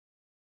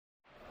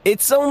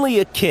It's only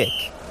a kick,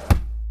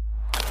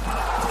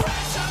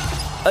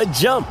 a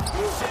jump,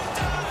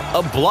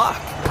 a block.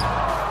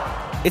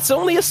 It's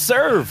only a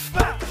serve.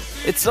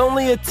 It's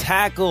only a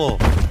tackle,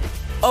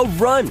 a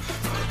run.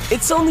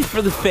 It's only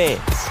for the fans.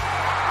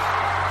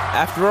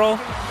 After all,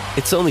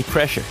 it's only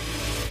pressure.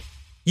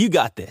 You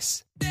got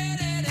this.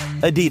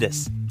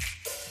 Adidas.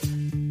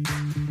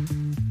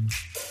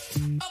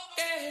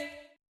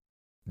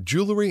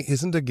 Jewelry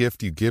isn't a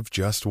gift you give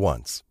just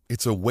once.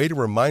 It's a way to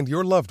remind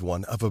your loved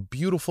one of a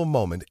beautiful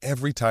moment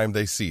every time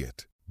they see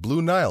it.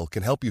 Blue Nile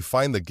can help you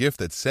find the gift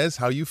that says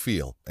how you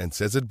feel and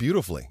says it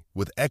beautifully,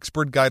 with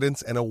expert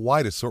guidance and a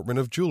wide assortment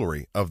of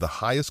jewelry of the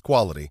highest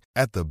quality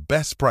at the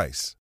best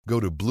price. Go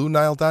to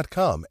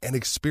BlueNile.com and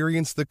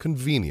experience the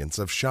convenience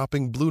of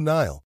shopping Blue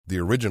Nile, the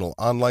original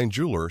online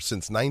jeweler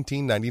since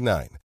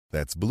 1999.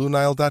 That's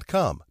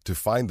BlueNile.com to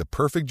find the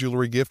perfect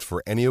jewelry gift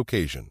for any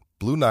occasion.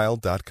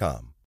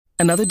 BlueNile.com.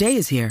 Another day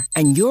is here,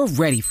 and you're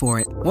ready for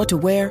it. What to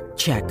wear?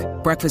 Check.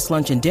 Breakfast,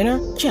 lunch, and dinner?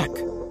 Check.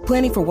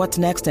 Planning for what's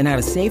next and how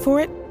to save for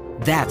it?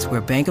 That's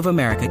where Bank of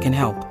America can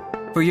help.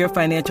 For your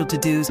financial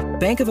to-dos,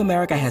 Bank of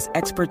America has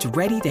experts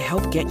ready to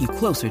help get you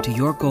closer to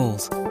your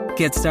goals.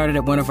 Get started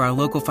at one of our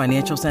local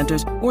financial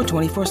centers or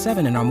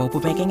 24/7 in our mobile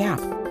banking app.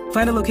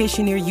 Find a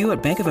location near you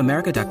at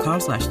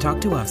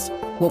bankofamerica.com/talktous.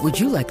 What would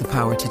you like the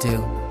power to do?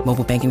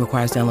 Mobile banking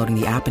requires downloading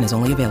the app and is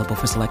only available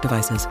for select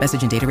devices.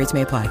 Message and data rates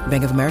may apply.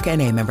 Bank of America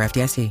N.A., member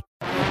FDIC.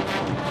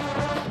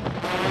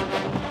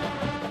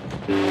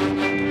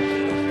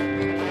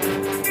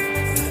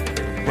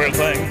 We're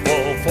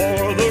thankful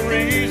for the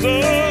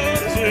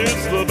reasons.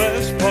 It's the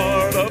best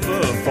part of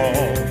the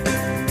fall.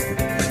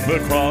 The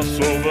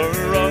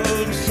crossover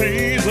of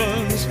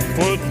seasons,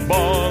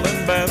 football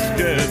and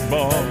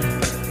basketball.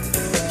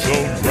 So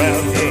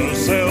grab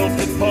yourself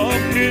a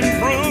pumpkin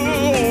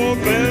brew or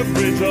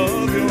beverage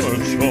of your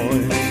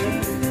choice.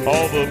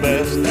 All the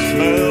best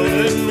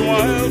smelling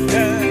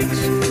Wildcats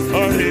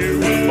are here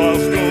with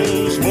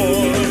Bosco's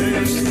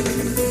boys.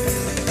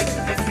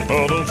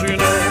 Oh, don't you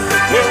know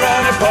we're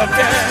on a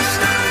podcast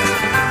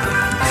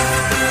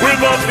with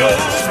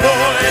Bosco's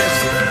boys?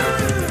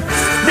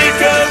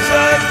 Because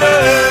I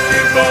love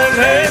you,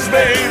 boneheads,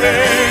 baby.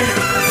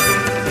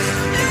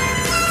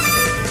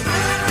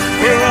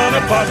 We're on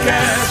a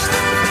podcast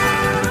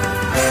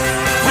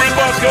with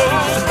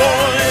Bosco's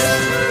boys.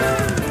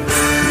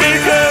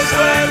 Because I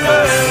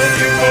love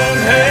you,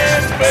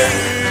 boneheads,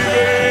 baby.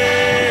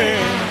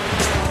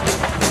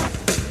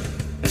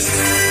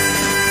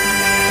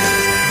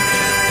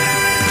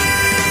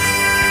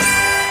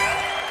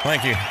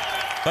 Thank you.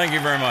 Thank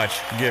you very much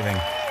for giving.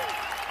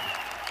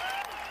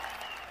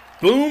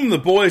 Boom, the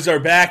boys are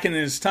back, and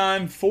it is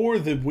time for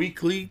the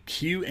weekly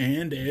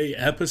Q&A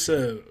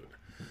episode.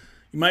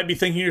 You might be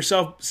thinking to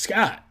yourself,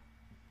 Scott,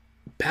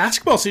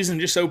 basketball season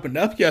just opened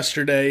up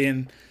yesterday,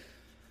 and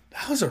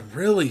that was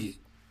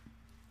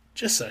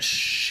just a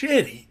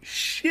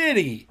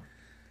shitty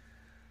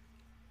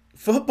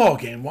football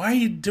game. Why are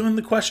you doing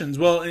the questions?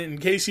 Well, in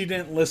case you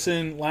didn't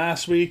listen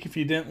last week, if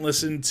you didn't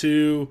listen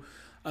to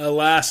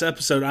last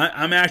episode,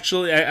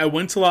 I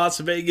went to Las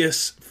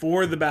Vegas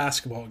for the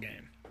basketball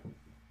game.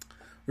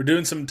 We're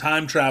doing some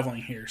time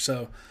traveling here.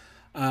 So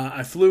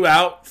I flew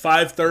out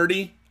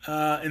 5:30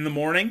 in the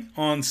morning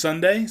on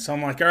Sunday. So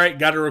I'm like, all right,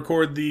 got to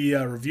record the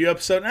review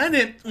episode. And I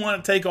didn't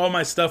want to take all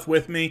my stuff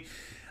with me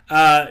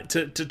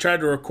to try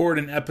to record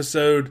an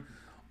episode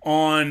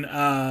on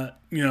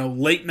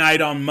late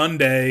night on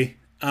Monday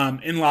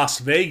in Las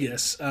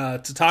Vegas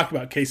to talk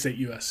about K-State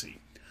USC.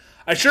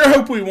 I sure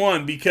hope we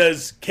won,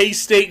 because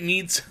K-State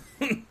needs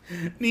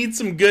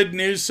some good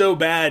news so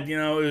bad. You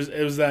know,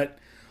 it was that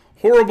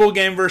horrible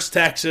game versus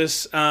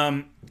Texas.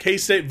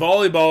 K-State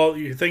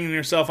volleyball, you're thinking to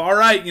yourself, all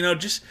right,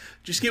 just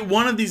get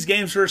one of these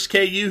games versus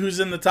KU, who's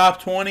in the top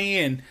 20,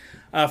 and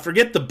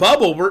forget the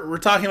bubble. We're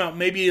talking about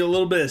maybe a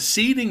little bit of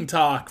seeding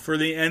talk for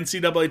the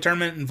NCAA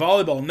tournament in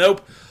volleyball.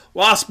 Nope,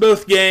 lost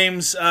both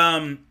games.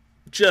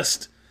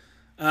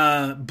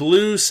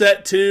 Blew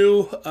set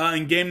 2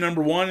 in game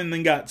number 1, and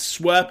then got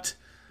swept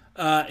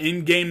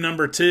in game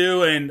number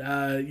 2.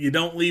 And you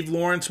don't leave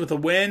Lawrence with a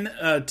win.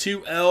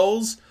 2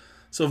 L's.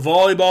 So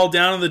volleyball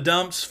down in the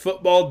dumps,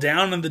 football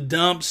down in the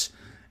dumps.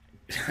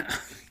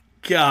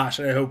 Gosh,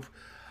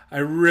 I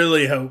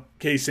really hope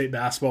K-State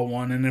basketball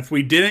won. And if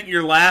we didn't,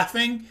 you're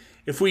laughing.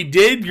 If we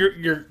did,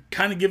 you're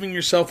kind of giving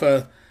yourself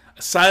a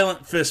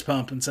silent fist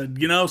pump and said,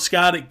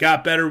 Scott, it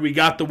got better. We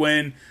got the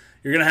win.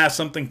 You're going to have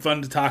something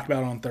fun to talk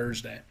about on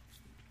Thursday.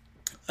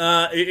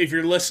 If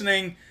you're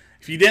listening,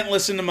 if you didn't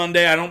listen to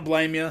Monday, I don't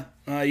blame you.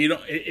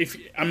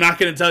 I'm not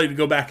going to tell you to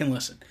go back and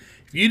listen.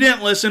 If you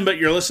didn't listen, but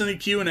you're listening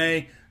to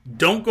Q&A,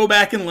 don't go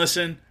back and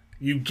listen.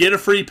 You get a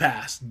free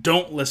pass.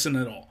 Don't listen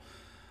at all.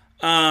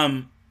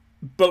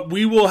 But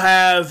we will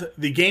have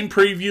the game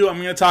preview. I'm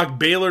going to talk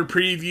Baylor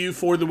preview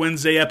for the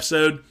Wednesday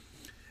episode.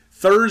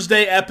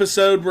 Thursday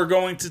episode, we're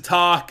going to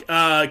talk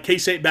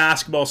K-State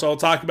basketball. So I'll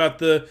talk about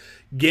the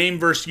game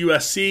versus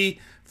USC.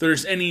 If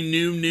there's any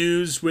new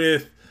news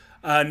with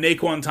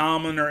Naquan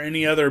Tomlin or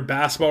any other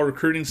basketball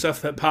recruiting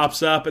stuff that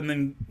pops up. And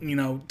then,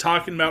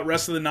 talking about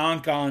rest of the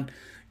non-con,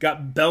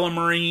 got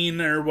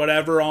Bellarmine or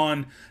whatever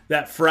on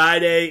that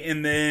Friday.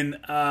 And then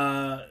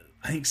I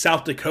think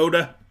South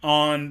Dakota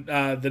on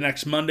the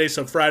next Monday.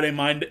 So Friday,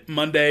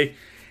 Monday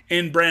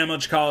in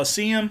Bramlage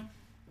Coliseum.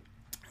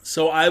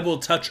 So I will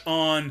touch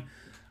on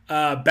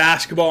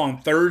basketball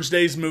on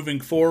Thursdays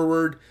moving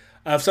forward.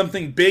 If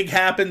something big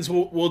happens,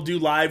 we'll do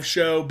live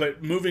show.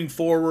 But moving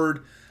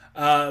forward,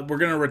 we're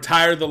going to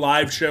retire the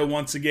live show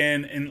once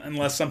again,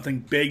 unless something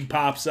big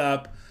pops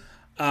up,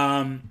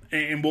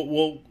 and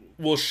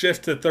we'll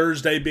shift to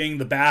Thursday being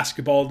the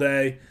basketball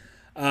day,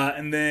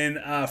 and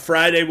then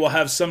Friday we'll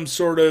have some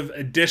sort of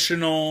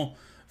additional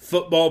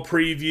football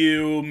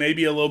preview,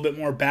 maybe a little bit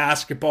more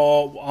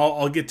basketball.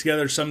 I'll get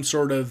together some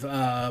sort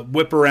of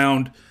whip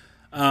around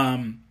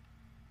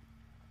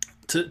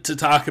to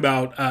talk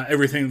about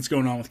everything that's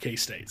going on with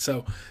K-State.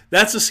 So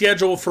that's the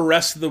schedule for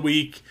rest of the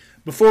week.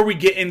 Before we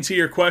get into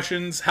your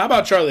questions, how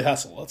about Charlie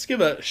Hustle? Let's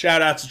give a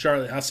shout out to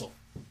Charlie Hustle.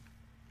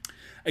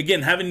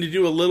 Again, having to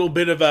do a little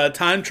bit of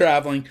time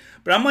traveling,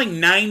 but I'm like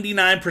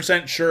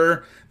 99%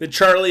 sure that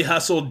Charlie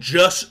Hustle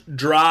just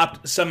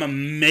dropped some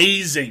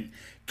amazing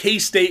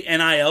K-State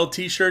NIL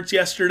t-shirts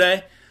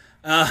yesterday.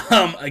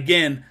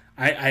 Again,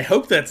 I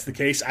hope that's the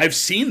case. I've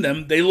seen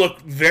them. They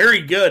look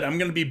very good. I'm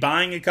going to be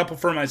buying a couple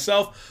for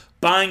myself,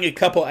 buying a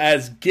couple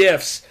as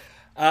gifts.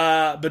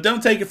 But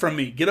don't take it from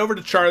me. Get over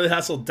to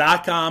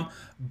charliehustle.com.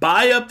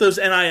 Buy up those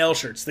NIL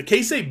shirts. The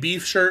K-State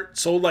Beef shirt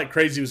sold like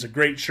crazy. It was a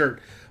great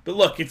shirt. But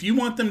look, if you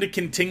want them to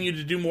continue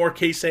to do more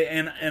K-State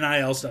and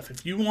NIL stuff,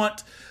 if you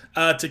want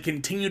to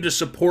continue to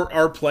support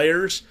our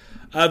players,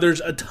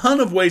 there's a ton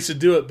of ways to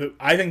do it. But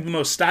I think the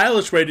most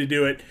stylish way to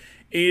do it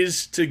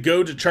is to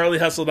go to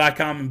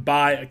charliehustle.com and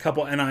buy a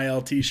couple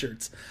NIL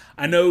t-shirts.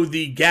 I know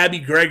the Gabby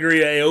Gregory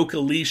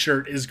Aoka Lee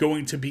shirt is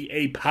going to be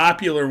a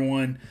popular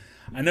one.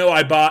 I know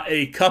I bought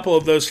a couple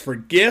of those for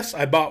gifts.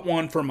 I bought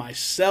one for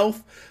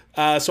myself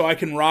so I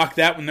can rock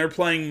that when they're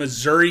playing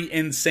Missouri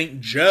in St.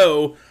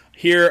 Joe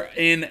here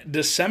in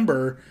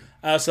December.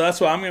 So that's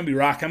what I'm going to be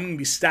rocking. I'm going to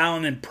be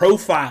styling and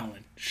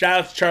profiling. Shout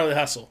out to Charlie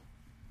Hustle.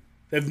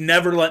 They've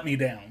never let me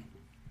down.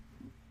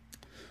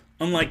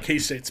 Unlike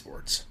K-State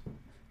sports.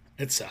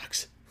 It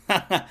sucks.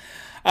 But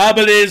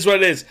it is what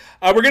it is.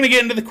 We're going to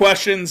get into the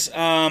questions.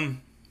 There's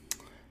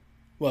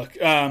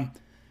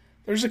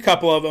a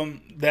couple of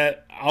them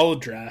that I'll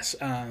address.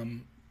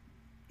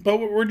 But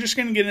we're just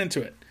going to get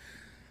into it.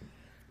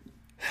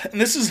 And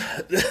this is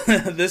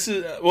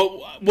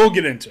we'll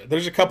get into it.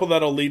 There's a couple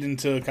that'll lead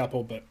into a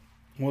couple, but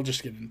we'll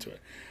just get into it.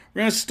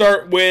 We're going to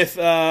start with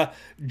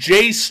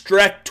J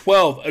Streck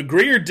 12.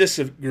 Agree or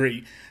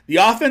disagree? The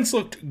offense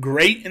looked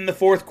great in the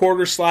fourth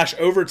quarter /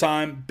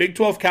 overtime. Big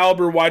 12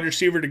 caliber wide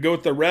receiver to go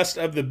with the rest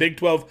of the Big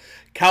 12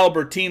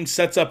 caliber team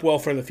sets up well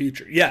for the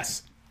future.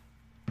 Yes.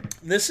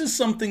 This is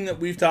something that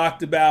we've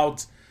talked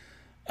about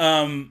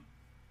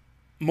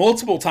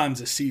multiple times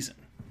this season.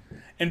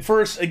 And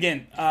first,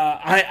 again,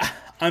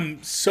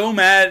 I'm so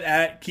mad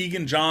at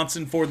Keegan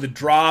Johnson for the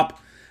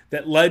drop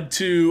that led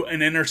to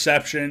an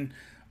interception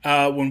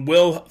when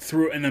Will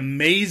threw an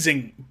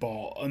amazing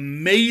ball,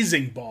 and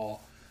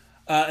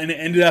it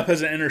ended up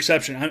as an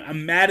interception.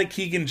 I'm mad at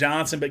Keegan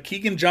Johnson, but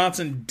Keegan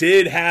Johnson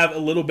did have a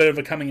little bit of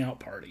a coming out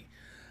party.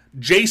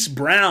 Jace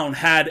Brown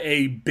had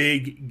a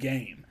big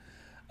game.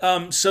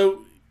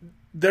 So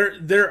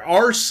there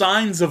are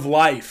signs of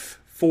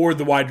life for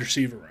the wide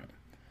receiver room.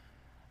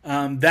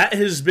 That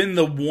has been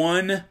the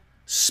one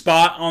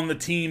spot on the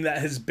team that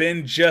has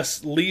been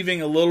just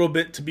leaving a little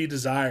bit to be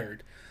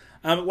desired.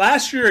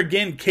 Last year,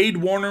 again, Cade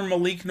Warner,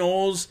 Malik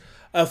Knowles,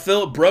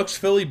 Phillip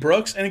Brooks,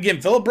 and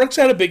again, Phillip Brooks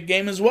had a big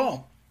game as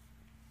well.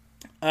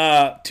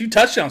 2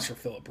 touchdowns for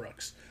Phillip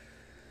Brooks.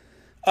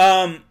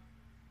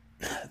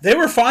 They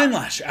were fine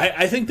last year.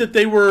 I think that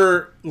they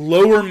were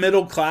lower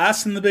middle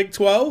class in the Big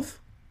 12.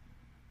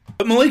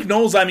 But Malik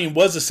Knowles,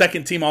 was a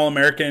second-team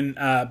All-American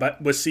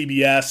with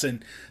CBS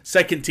and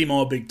second-team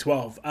All-Big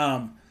 12.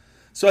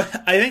 So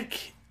I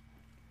think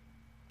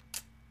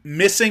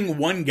missing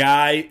one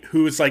guy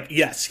who is like,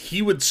 yes,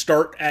 he would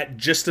start at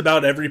just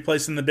about every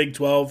place in the Big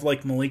 12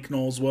 like Malik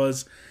Knowles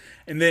was,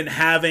 and then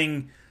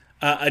having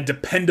a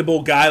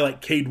dependable guy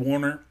like Cade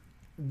Warner,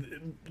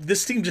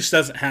 this team just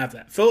doesn't have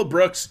that. Phillip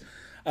Brooks,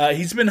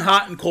 he's been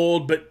hot and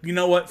cold, but you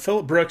know what?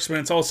 Phillip Brooks, when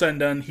it's all said and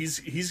done,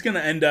 he's going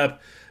to end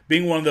up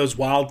being one of those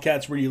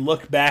Wildcats where you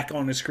look back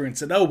on his career and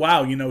said, oh,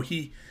 wow,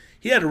 he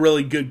had a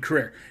really good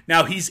career.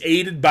 Now, he's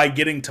aided by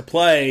getting to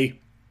play,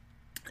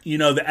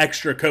 the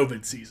extra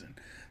COVID season.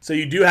 So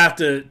you do have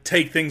to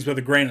take things with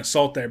a grain of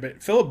salt there.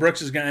 But Phillip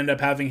Brooks is going to end up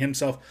having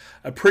himself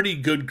a pretty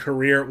good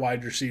career at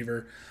wide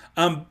receiver.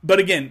 But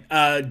again,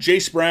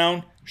 Jace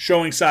Brown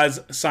showing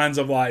signs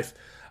of life.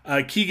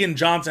 Keegan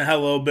Johnson had a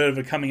little bit of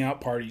a coming out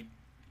party.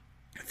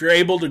 If you're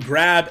able to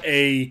grab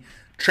a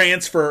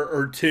transfer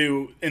or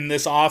two in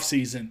this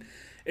offseason,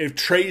 if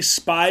Trey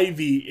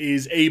Spivey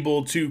is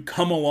able to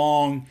come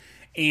along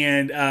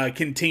and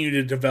continue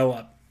to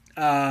develop,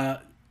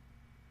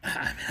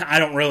 I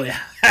don't really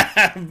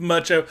have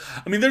much of.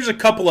 I mean, there's a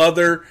couple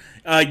other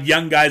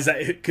young guys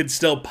that could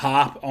still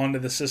pop onto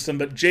the system,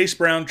 but Jace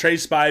Brown, Trey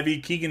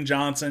Spivey, Keegan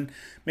Johnson,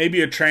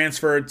 maybe a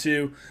transfer or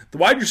two. The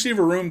wide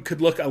receiver room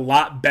could look a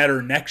lot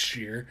better next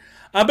year,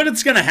 but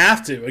it's going to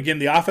have to. Again,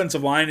 the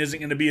offensive line isn't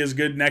going to be as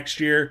good next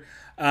year.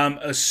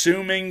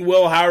 Assuming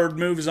Will Howard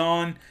moves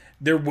on,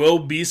 there will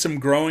be some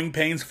growing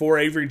pains for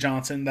Avery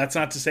Johnson. That's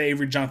not to say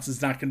Avery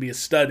Johnson's not going to be a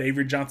stud.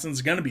 Avery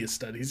Johnson's going to be a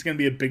stud. He's going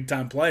to be a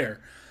big-time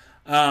player.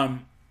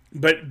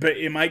 But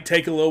it might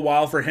take a little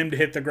while for him to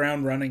hit the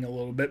ground running a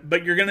little bit.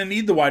 But you're going to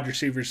need the wide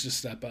receivers to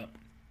step up.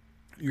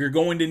 You're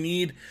going to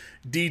need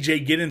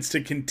DJ Giddens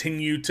to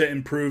continue to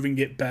improve and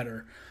get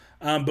better.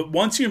 But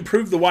once you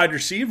improve the wide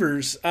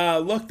receivers,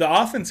 look, the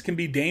offense can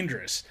be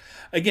dangerous.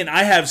 Again,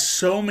 I have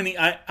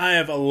I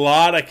have a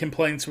lot of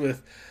complaints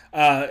with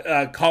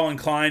Colin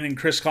Klein and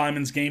Chris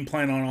Kleiman's game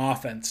plan on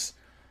offense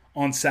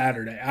on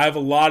Saturday. I have a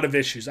lot of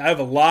issues. I have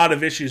a lot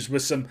of issues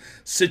with some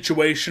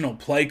situational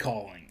play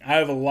calling. I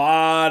have a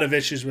lot of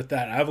issues with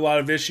that. I have a lot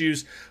of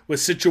issues with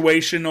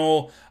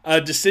situational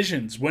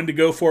decisions, when to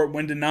go for it,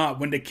 when to not,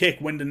 when to kick,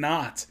 when to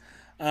not.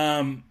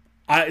 I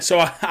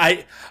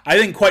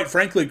think, quite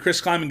frankly, Chris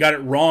Kleiman got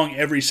it wrong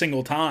every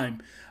single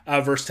time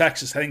versus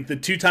Texas. I think the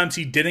 2 times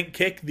he didn't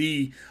kick,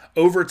 the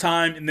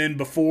overtime and then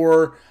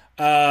before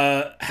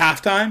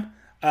halftime,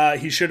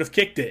 he should have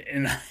kicked it.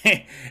 And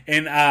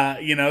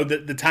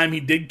the time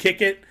he did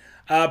kick it,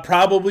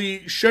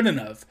 probably shouldn't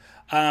have.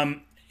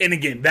 And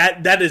again,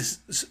 that is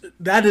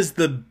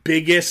the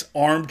biggest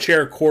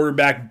armchair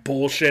quarterback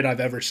bullshit I've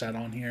ever said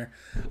on here.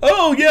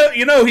 Oh yeah,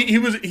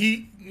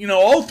 he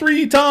all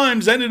 3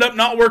 times ended up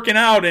not working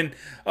out, and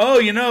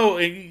he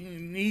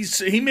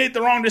made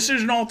the wrong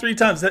decision all 3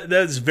 times.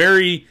 That's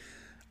very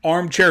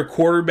armchair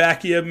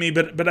quarterbacky of me,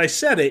 but I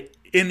said it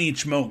in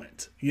each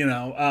moment.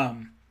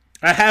 I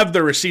have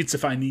the receipts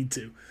if I need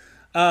to.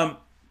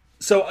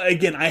 So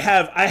again, I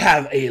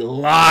have a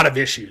lot of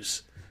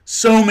issues,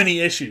 so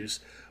many issues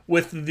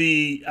with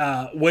the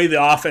way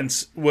the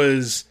offense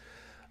was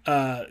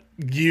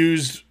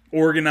used,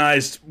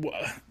 organized,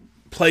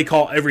 play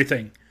call,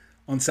 everything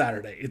on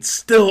Saturday.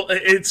 It's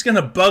going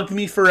to bug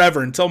me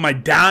forever until my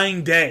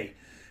dying day.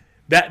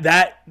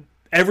 That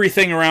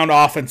everything around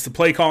offense, the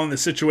play calling, the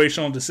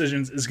situational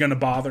decisions is going to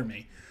bother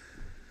me.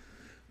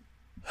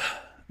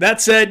 That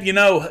said,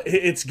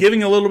 it's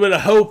giving a little bit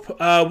of hope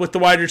with the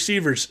wide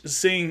receivers,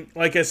 seeing,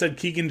 like I said,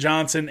 Keegan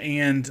Johnson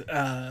and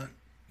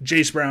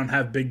Jace Brown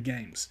have big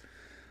games.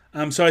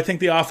 So I think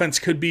the offense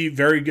could be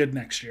very good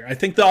next year. I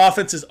think the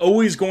offense is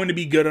always going to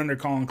be good under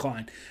Colin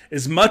Klein.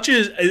 As much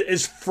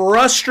as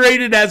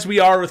frustrated as we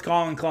are with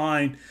Colin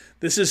Klein,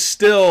 this is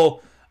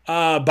still,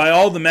 by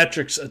all the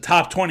metrics, a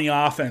top 20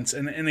 offense.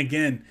 And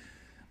again,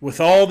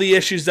 with all the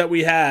issues that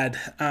we had,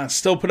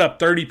 still put up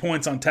 30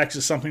 points on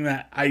Texas, something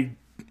that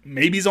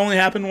maybe's only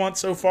happened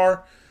once so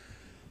far.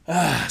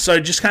 So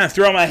I just kind of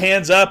throw my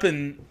hands up,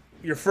 and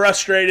you're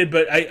frustrated,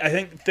 but I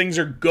think things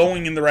are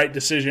going in the right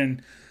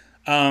decision.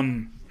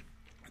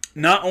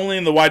 Not only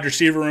in the wide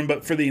receiver room,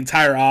 but for the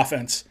entire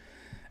offense.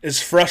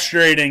 As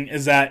frustrating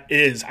as that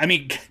is. I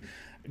mean,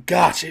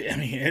 gosh,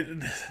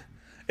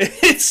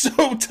 it's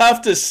so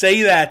tough to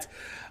say that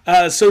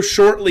so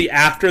shortly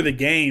after the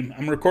game.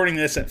 I'm recording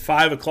this at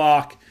 5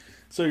 o'clock,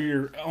 so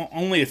you're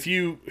only a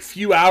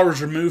few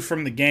hours removed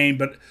from the game.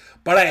 But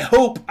I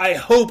hope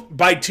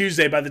by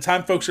Tuesday, by the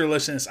time folks are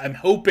listening to this, I'm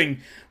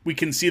hoping we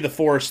can see the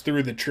forest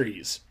through the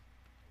trees.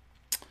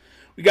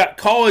 We got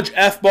College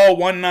F-Ball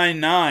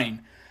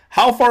 199.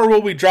 How far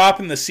will we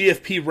drop in the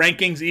CFP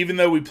rankings even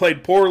though we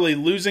played poorly?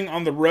 Losing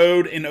on the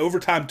road in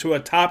overtime to a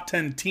top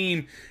 10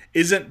 team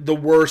isn't the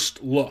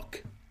worst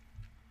look.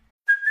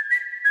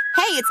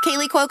 Hey, it's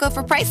Kaylee Cuoco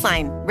for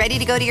Priceline. Ready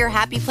to go to your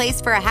happy place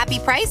for a happy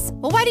price?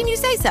 Well, why didn't you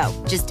say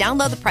so? Just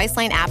download the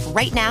Priceline app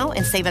right now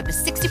and save up to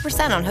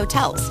 60% on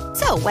hotels.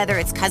 So whether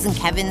it's Cousin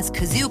Kevin's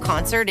Kazoo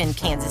Concert in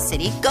Kansas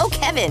City, go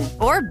Kevin,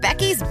 or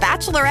Becky's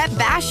Bachelorette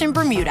Bash in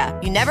Bermuda,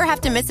 you never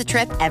have to miss a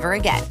trip ever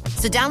again.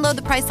 So download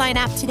the Priceline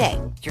app today.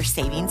 Your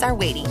savings are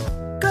waiting.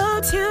 Go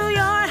to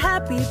your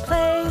happy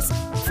place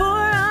for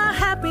a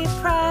happy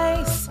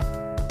price.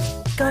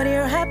 Go to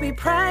your happy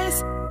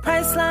price,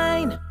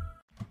 Priceline.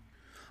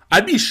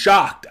 I'd be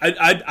shocked.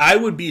 I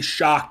would be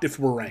shocked if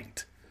we're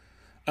ranked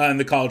in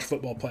the college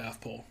football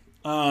playoff poll.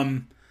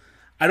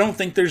 I don't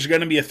think there's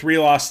going to be a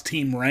 3-loss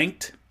team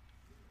ranked.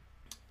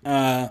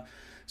 So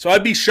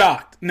I'd be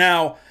shocked.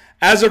 Now,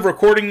 as of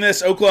recording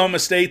this, Oklahoma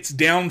State's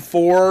down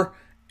 4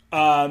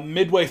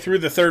 midway through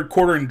the third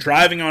quarter and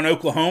driving on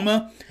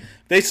Oklahoma.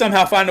 They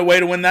somehow find a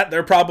way to win that.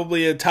 They're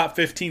probably a top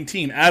 15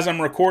 team. As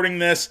I'm recording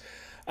this,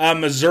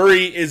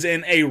 Missouri is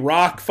in a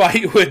rock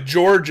fight with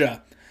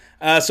Georgia.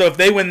 So if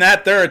they win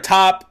that, they're a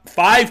top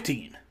 5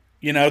 team.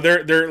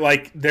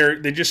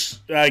 They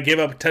just gave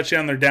up a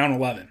touchdown. They're down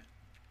 11.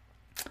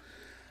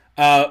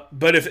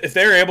 But if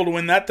they're able to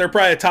win that, they're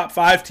probably a top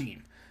 5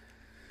 team.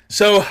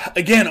 So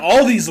again,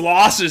 all these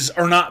losses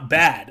are not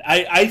bad.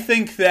 I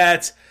think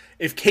that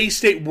if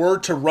K-State were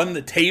to run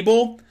the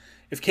table,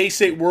 if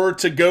K-State were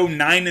to go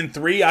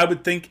 9-3, I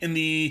would think in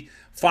the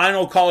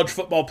final college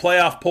football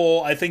playoff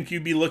poll, I think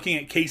you'd be looking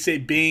at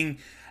K-State being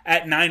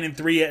at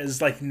 9-3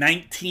 as like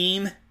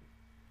 19,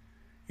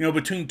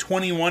 between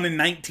 21 and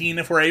 19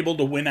 if we're able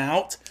to win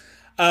out.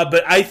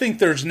 But I think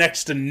there's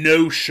next to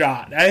no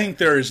shot. I think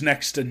there is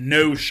next to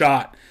no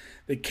shot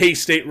that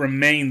K-State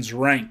remains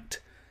ranked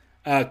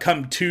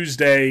come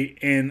Tuesday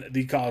in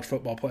the college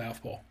football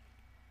playoff poll.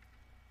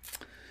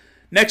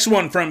 Next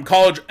one from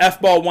College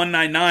F-Ball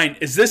 199.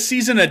 Is this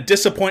season a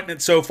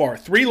disappointment so far?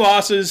 3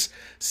 losses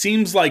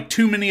seems like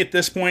too many at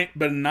this point,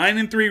 but a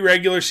 9-3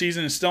 regular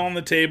season is still on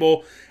the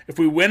table. If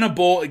we win a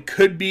bowl, it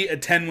could be a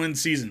 10-win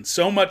season.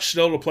 So much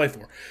still to play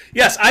for.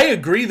 Yes, I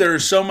agree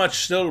there's so much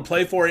still to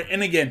play for.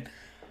 And again,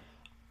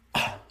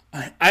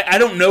 I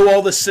don't know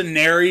all the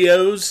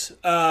scenarios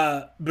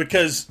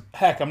because,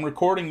 heck, I'm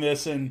recording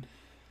this and,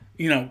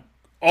 we're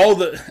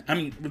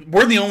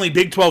the only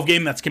Big 12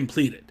 game that's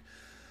completed.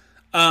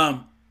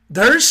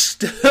 There's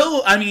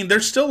still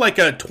like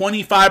a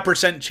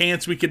 25%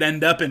 chance we could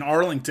end up in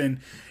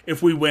Arlington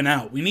if we win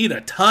out. We need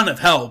a ton of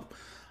help.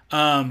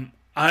 I'm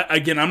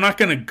not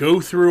going to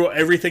go through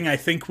everything I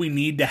think we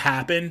need to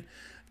happen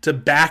to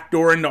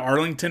backdoor into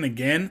Arlington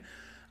again.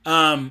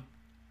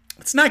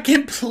 It's not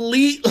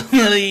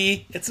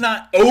completely, it's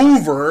not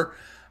over.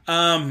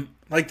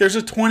 There's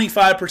a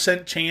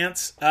 25%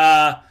 chance.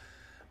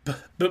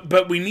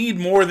 But we need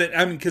more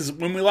than, because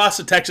when we lost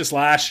to Texas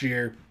last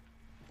year,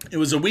 it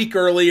was a week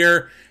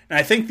earlier, and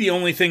I think the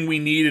only thing we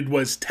needed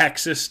was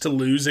Texas to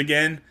lose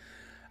again,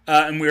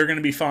 and we were going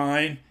to be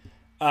fine.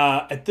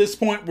 At this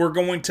point, we're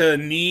going to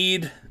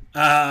need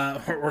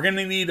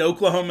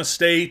Oklahoma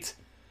State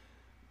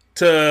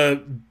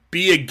to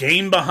be a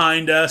game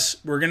behind us.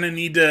 We're going to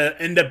need to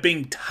end up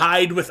being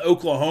tied with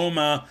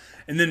Oklahoma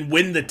and then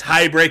win the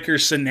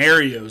tiebreaker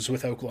scenarios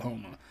with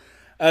Oklahoma.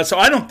 So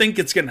I don't think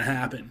it's going to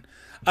happen.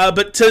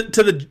 But to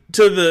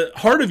the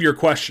heart of your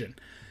question,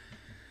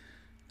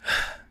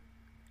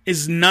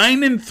 is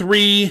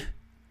 9-3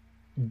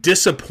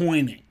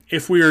 disappointing?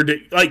 If we were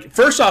to,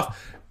 first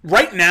off,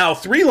 right now,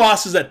 3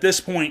 losses at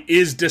this point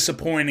is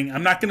disappointing.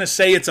 I'm not going to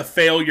say it's a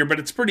failure, but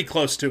it's pretty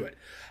close to it.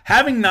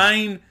 Having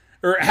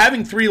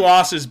 3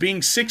 losses,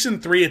 being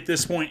 6-3 at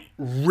this point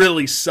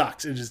really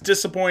sucks. It is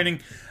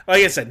disappointing.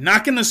 Like I said,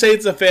 not going to say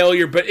it's a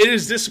failure, but it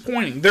is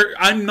disappointing.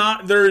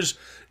 There's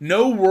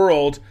no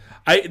world,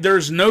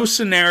 there's no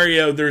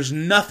scenario, there's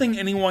nothing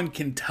anyone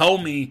can tell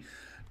me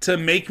to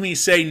make me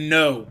say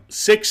no.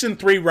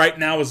 6-3 right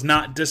now is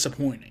not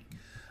disappointing.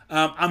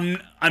 I'm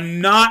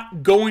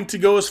not going to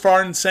go as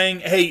far in saying,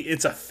 hey,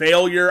 it's a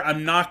failure.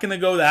 I'm not going to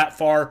go that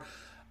far,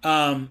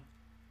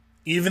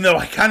 even though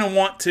I kind of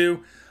want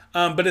to,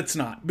 but it's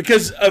not.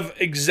 Because of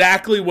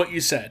exactly what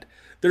you said.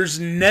 There's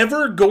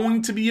never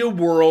going to be a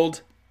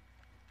world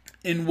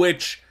in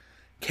which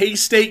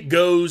K-State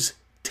goes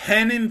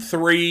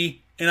 10-3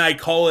 and I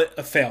call it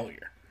a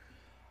failure.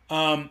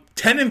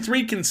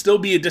 10-3 can still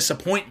be a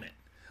disappointment.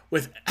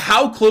 With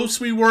how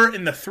close we were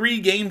in the 3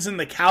 games and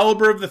the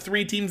caliber of the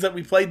 3 teams that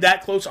we played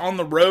that close on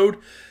the road,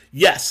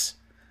 yes,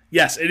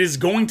 it is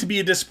going to be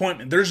a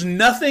disappointment. There's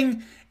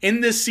nothing in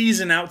this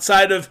season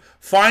outside of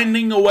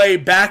finding a way,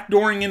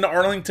 backdooring into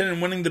Arlington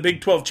and winning the Big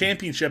 12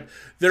 championship.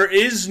 There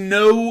is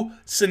no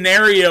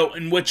scenario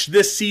in which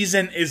this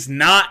season is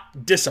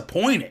not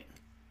disappointing.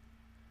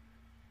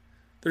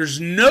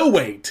 There's no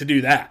way to do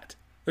that.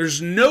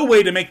 There's no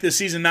way to make this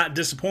season not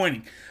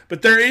disappointing.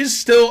 But there is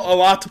still a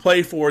lot to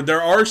play for.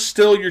 There are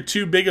still your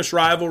 2 biggest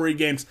rivalry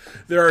games.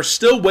 There are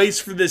still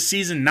ways for this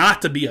season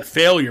not to be a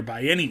failure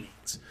by any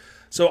means.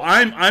 So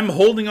I'm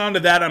holding on to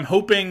that. I'm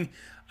hoping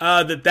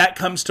that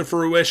comes to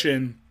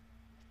fruition.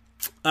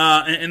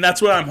 And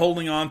that's what I'm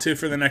holding on to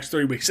for the next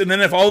 3 weeks. And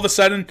then if all of a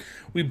sudden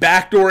we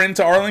backdoor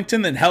into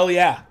Arlington, then hell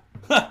yeah.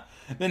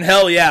 Then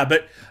hell yeah.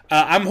 But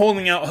I'm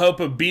holding out hope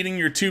of beating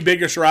your 2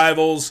 biggest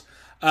rivals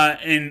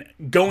and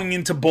going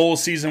into bowl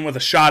season with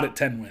a shot at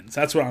 10 wins.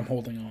 That's what I'm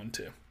holding on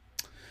to.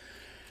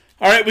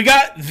 All right, we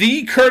got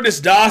the Curtis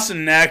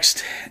Dawson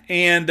next,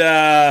 and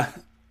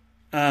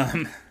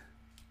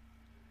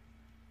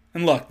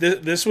look,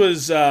 this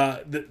was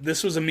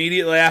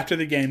immediately after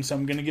the game, so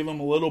I'm going to give him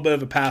a little bit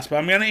of a pass, but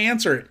I'm going to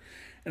answer it,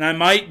 and I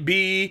might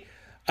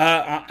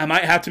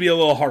have to be a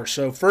little harsh.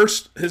 So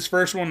his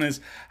first one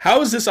is, how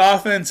is this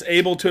offense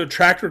able to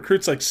attract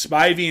recruits like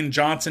Spivey and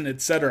Johnson,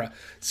 etc.?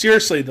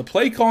 Seriously, the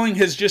play calling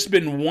has just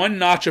been one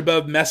notch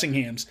above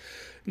Messingham's.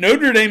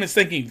 Notre Dame is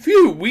thinking,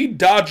 phew, we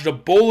dodged a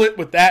bullet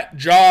with that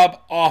job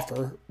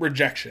offer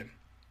rejection.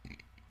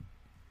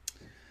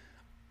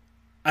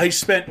 I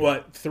spent,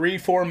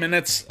 3-4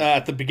 minutes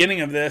at the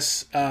beginning of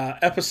this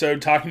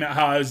episode talking about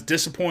how I was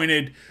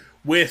disappointed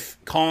with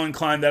Colin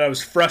Klein, that I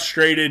was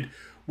frustrated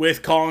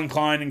with Colin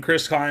Klein and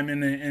Chris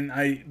Kleiman,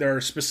 and there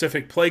are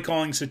specific play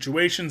calling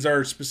situations, there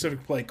are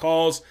specific play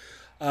calls.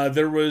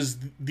 There was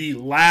the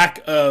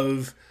lack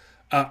of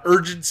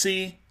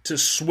urgency to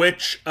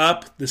switch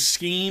up the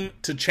scheme,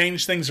 to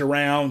change things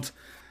around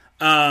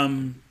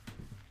in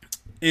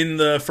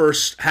the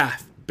first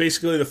half,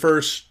 basically the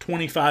first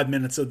 25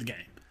 minutes of the game.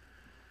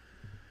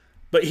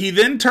 But he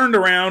then turned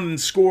around and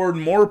scored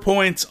more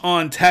points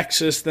on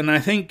Texas than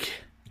I'm going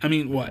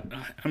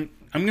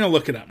to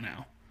look it up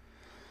now.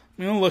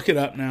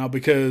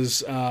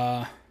 Because,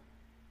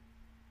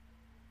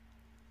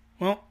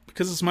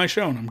 because it's my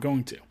show and I'm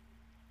going to.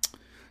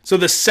 So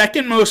the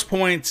second most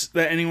points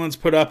that anyone's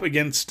put up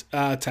against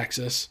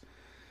Texas,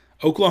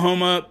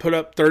 Oklahoma put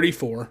up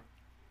 34.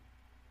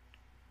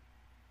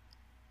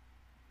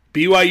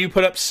 BYU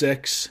put up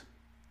 6.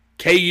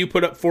 KU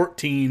put up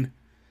 14.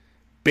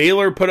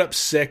 Baylor put up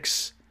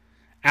 6.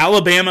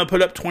 Alabama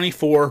put up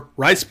 24.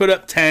 Rice put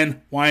up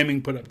 10.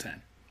 Wyoming put up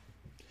 10.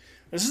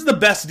 This is the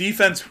best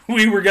defense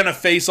we were going to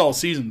face all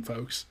season,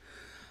 folks.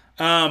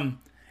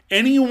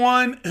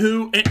 Anyone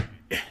who...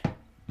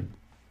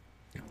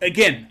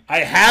 Again, I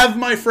have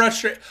my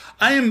frustration.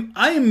 I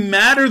am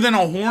madder than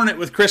a hornet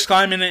with Chris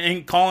Kleiman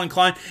and Colin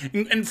Klein,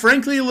 and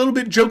frankly a little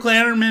bit Joe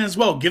Klanderman as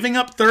well. Giving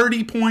up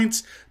 30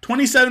 points,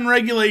 27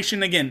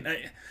 regulation. Again,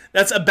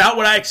 that's about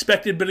what I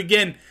expected. But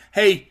again,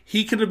 hey,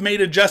 he could have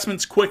made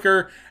adjustments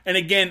quicker. And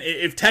again,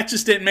 if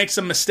Texas didn't make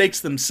some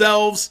mistakes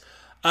themselves,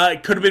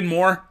 it could have been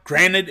more.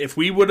 Granted, if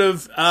we would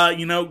have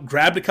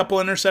grabbed a couple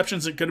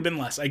interceptions, it could have been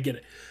less. I get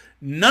it.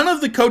 None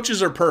of the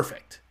coaches are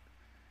perfect.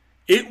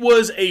 It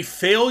was a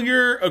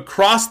failure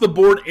across the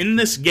board in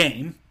this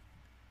game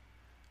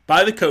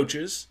by the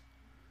coaches.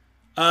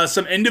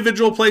 Some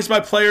individual plays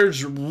by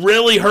players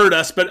really hurt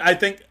us, but I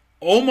think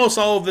almost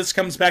all of this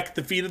comes back at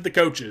the feet of the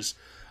coaches,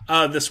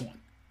 this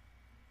one.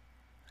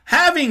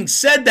 Having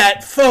said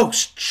that,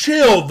 folks,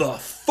 chill the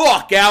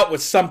fuck out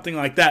with something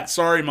like that.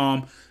 Sorry,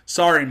 Mom.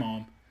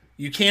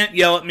 You can't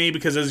yell at me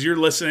because as you're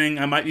listening,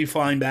 I might be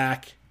flying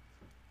back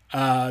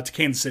to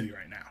Kansas City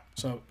right now.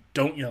 So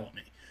don't yell at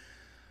me.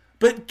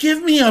 But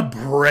give me a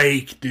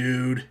break,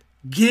 dude.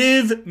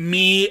 Give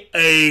me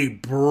a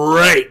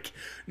break.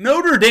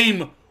 Notre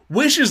Dame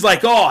wishes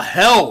like all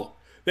hell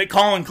that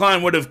Colin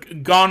Klein would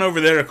have gone over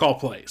there to call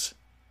plays.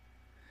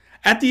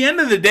 At the end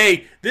of the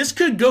day, this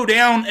could go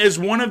down as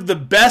one of the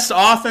best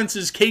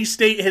offenses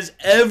K-State has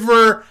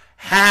ever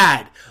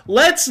had.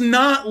 Let's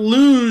not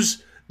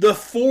lose the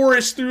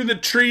forest through the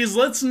trees.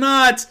 Let's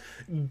not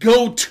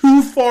go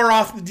too far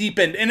off the deep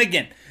end. And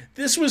again,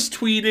 this was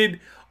tweeted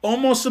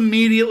almost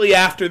immediately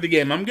after the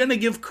game. I'm going to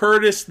give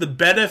Curtis the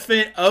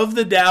benefit of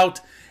the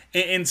doubt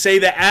and say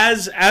that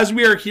as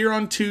we are here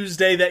on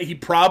Tuesday that he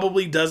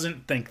probably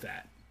doesn't think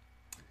that.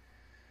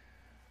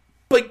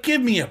 But give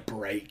me a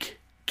break.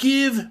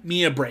 Give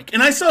me a break.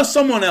 And I saw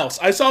someone else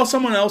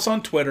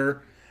on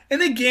Twitter,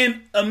 and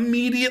again,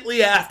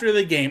 immediately after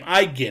the game,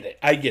 I get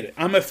it.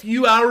 I'm a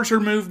few hours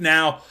removed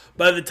now.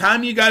 By the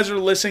time you guys are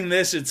listening to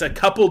this, it's a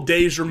couple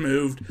days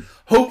removed.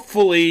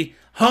 Hopefully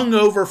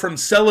hungover from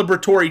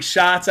celebratory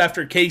shots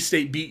after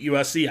K-State beat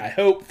USC. I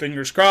hope,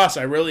 fingers crossed,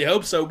 I really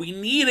hope so. We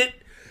need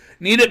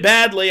it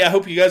badly. I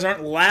hope you guys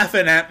aren't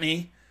laughing at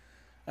me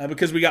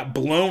because we got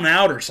blown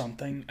out or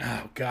something.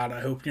 Oh, God, I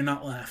hope you're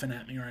not laughing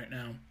at me right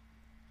now.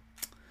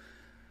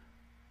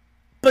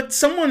 But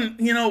someone,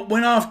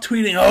 went off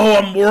tweeting,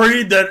 I'm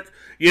worried that,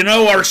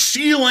 our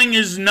ceiling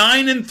is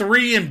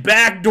 9-3 and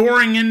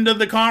backdooring into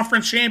the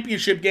conference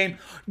championship game.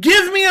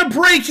 Give me a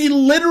break.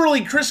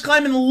 Chris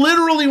Kleiman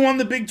literally won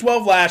the Big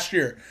 12 last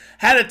year.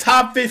 Had a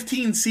top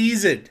 15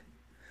 season.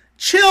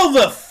 Chill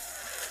the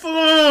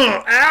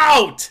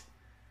out.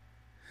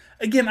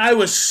 Again, I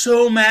was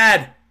so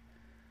mad.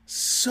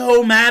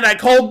 I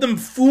called them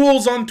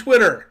fools on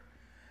Twitter.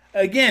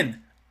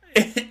 Again,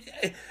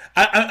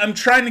 I'm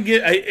trying to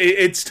get...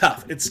 It's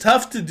tough. It's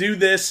tough to do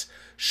this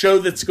show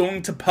that's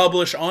going to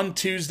publish on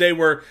Tuesday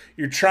where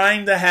you're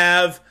trying to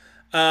have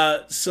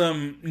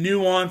some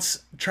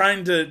nuance,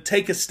 trying to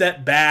take a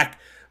step back,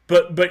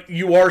 but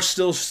you are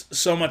still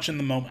so much in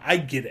the moment. I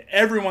get it.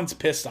 Everyone's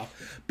pissed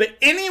off. But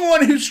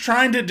anyone who's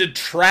trying to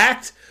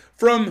detract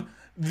from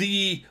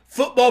the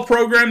football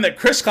program that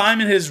Chris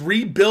Kleiman has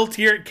rebuilt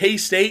here at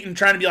K-State and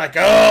trying to be like,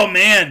 oh,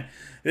 man,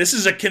 this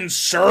is a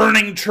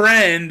concerning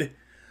trend.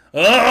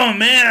 Oh,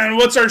 man,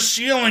 what's our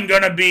ceiling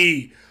going to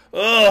be?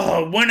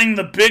 Oh, winning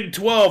the Big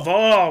 12.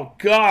 Oh,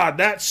 God,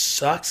 that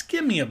sucks.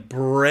 Give me a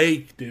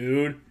break,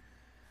 dude.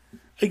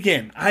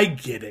 Again, I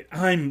get it.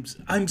 I'm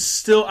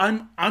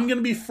going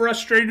to be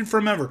frustrated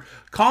forever.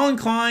 Colin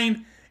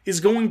Klein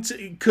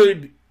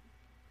could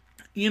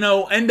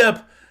end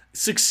up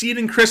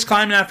succeeding Chris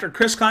Kleiman after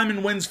Chris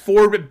Kleiman wins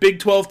 4 Big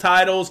 12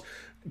 titles.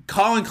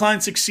 Colin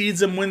Klein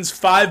succeeds and wins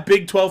 5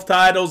 Big 12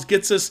 titles,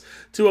 gets us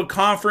to a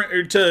conference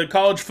or to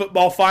college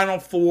football Final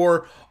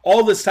Four,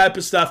 all this type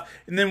of stuff.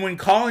 And then when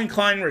Colin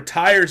Klein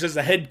retires as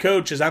a head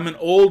coach, as I'm an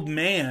old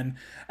man,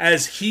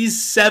 as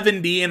he's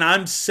 70 and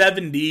I'm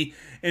 70,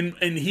 and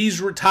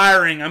he's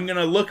retiring, I'm going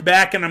to look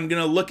back and I'm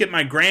going to look at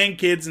my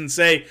grandkids and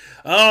say,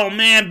 oh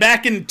man,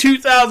 back in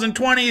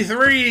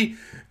 2023,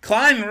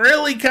 Klein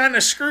really kind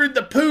of screwed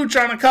the pooch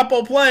on a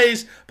couple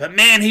plays, but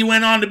man, he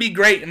went on to be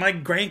great. And my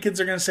grandkids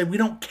are going to say, we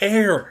don't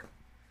care.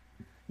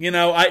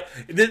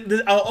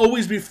 I'll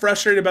always be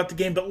frustrated about the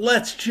game, but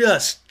let's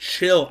just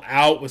chill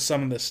out with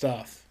some of this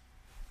stuff.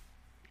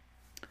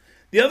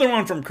 The other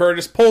one from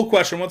Curtis, poll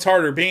question, what's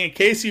harder, being a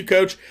KSU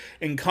coach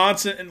and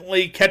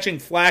constantly catching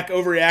flack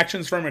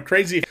overreactions from a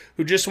crazy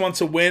who just wants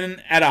to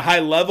win at a high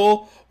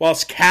level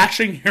whilst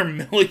cashing your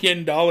 $1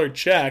 million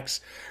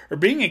checks, or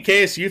being a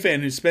KSU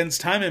fan who spends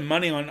time and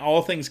money on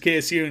all things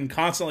KSU and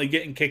constantly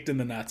getting kicked in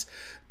the nuts?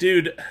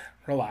 Dude,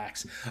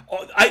 relax.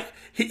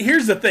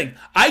 Here's the thing.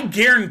 I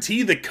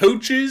guarantee the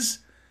coaches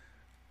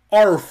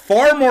are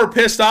far more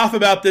pissed off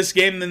about this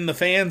game than the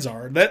fans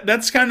are.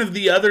 That's kind of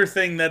the other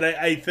thing that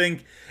I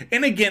think,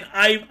 and again,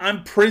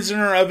 I'm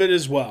prisoner of it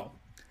as well.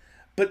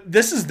 But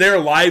this is their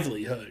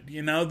livelihood,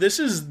 This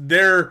is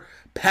their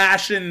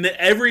passion,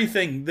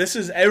 everything. This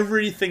is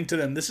everything to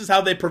them. This is how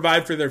they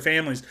provide for their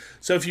families.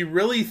 So if you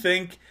really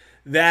think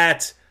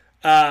that,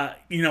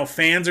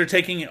 fans are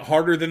taking it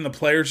harder than the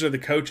players or the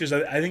coaches,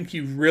 I think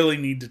you really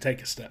need to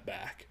take a step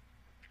back.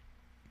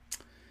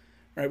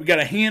 All right, we got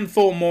a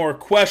handful more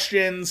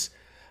questions.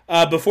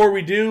 Before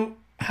we do,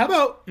 how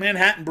about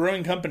Manhattan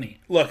Brewing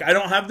Company? Look, I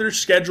don't have their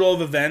schedule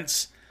of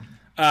events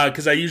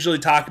because I usually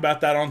talk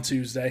about that on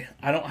Tuesday.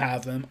 I don't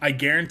have them. I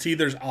guarantee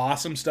there's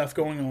awesome stuff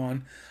going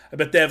on. I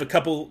bet they have a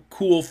couple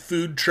cool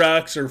food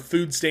trucks or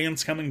food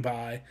stands coming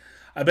by.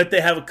 I bet they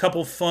have a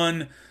couple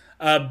fun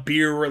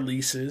beer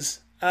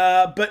releases.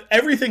 But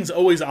everything's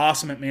always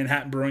awesome at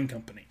Manhattan Brewing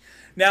Company.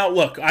 Now,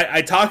 look,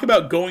 I talk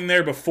about going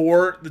there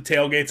before the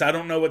tailgates. I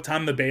don't know what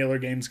time the Baylor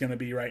game's going to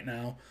be right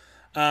now.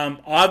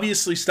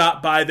 Obviously,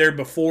 stop by there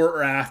before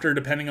or after,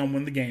 depending on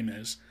when the game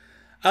is.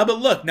 But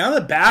look, now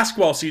that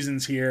basketball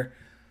season's here,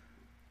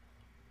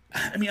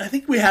 I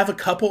think we have a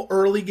couple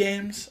early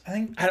games.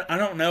 I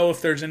don't know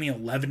if there's any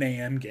 11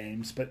 a.m.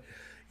 games, but,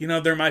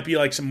 there might be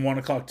like some 1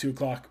 o'clock, 2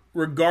 o'clock.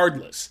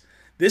 Regardless,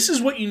 this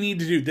is what you need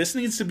to do. This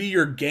needs to be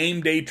your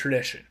game day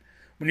tradition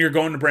when you're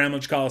going to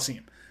Bramlage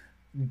Coliseum.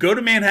 Go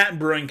to Manhattan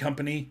Brewing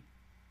Company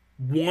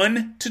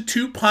 1 to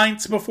 2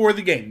 pints before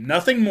the game.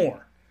 Nothing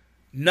more.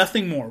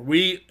 Nothing more.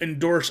 We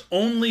endorse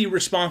only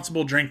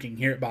responsible drinking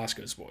here at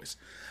Bosco's Boys.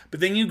 But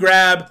then you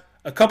grab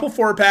a couple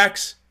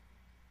 4-packs,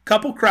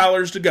 couple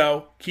crowlers to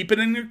go, keep it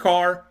in your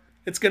car.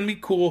 It's going to be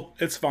cool.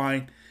 It's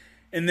fine.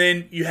 And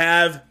then you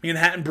have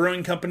Manhattan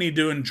Brewing Company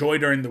to enjoy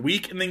during the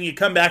week. And then you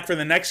come back for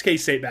the next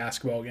K-State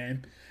basketball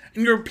game.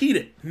 And you repeat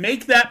it.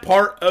 Make that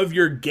part of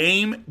your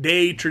game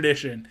day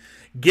tradition.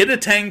 Get a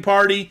Tang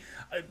party.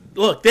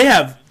 Look, they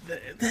have,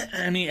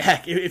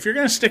 heck, if you're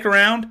going to stick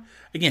around,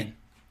 again,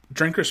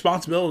 drink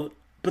responsibility,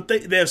 but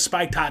they have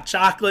spiked hot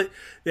chocolate.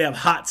 They have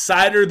hot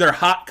cider. Their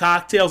hot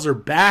cocktails are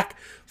back.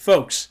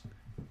 Folks,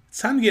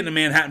 it's time to get into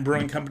Manhattan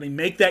Brewing Company.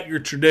 Make that your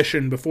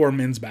tradition before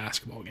men's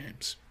basketball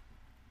games.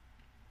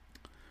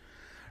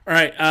 All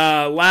right,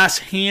 last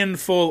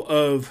handful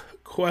of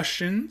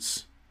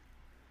questions.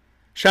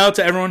 Shout out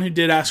to everyone who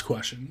did ask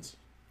questions.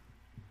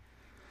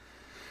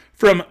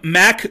 From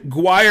Mac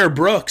Guire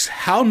Brooks,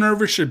 how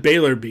nervous should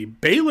Baylor be?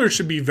 Baylor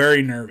should be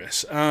very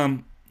nervous.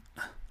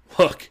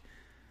 Look,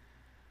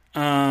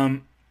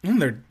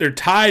 they're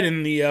tied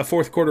in the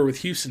fourth quarter with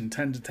Houston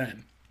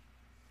 10-10.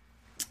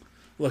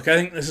 Look, I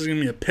think this is going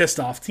to be a pissed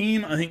off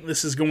team. I think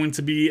this is going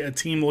to be a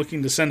team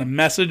looking to send a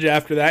message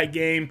after that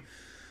game.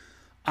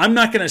 I'm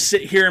not going to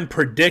sit here and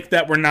predict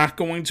that we're not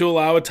going to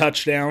allow a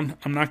touchdown.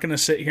 I'm not going to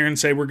sit here and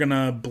say we're going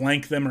to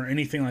blank them or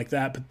anything like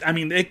that. But,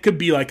 it could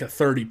be like a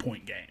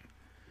 30-point game.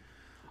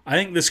 I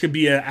think this could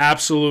be an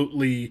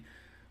absolutely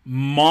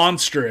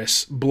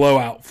monstrous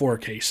blowout for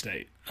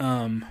K-State.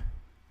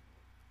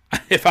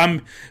 If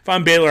I'm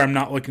Baylor, I'm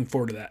not looking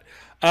forward to that.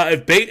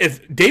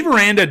 If Dave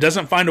Aranda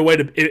doesn't find a way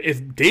to,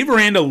 if Dave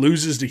Aranda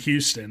loses to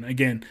Houston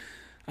again,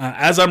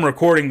 as I'm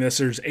recording this,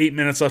 there's 8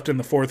 minutes left in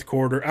the fourth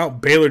quarter.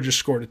 Baylor just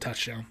scored a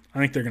touchdown. I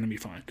think they're going to be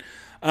fine.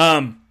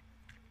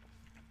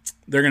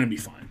 They're going to be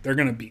fine. They're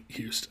going to beat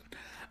Houston.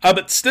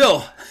 But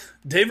still,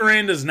 Dave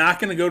Aranda is not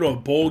going to go to a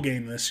bowl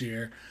game this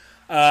year.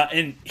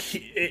 I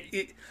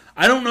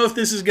don't know if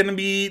this is going to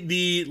be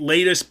the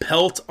latest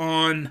pelt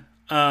on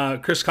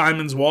Chris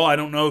Kleiman's wall. I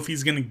don't know if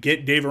he's going to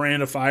get Dave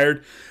Aranda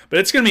fired, but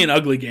it's going to be an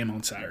ugly game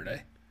on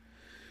Saturday.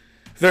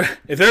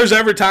 If there's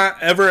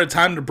ever a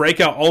time to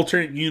break out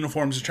alternate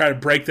uniforms to try to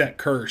break that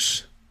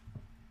curse,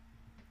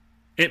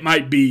 it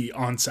might be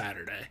on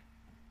Saturday.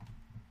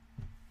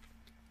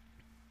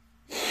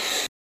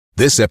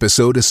 This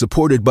episode is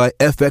supported by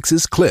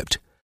FX's Clipped,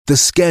 the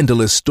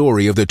scandalous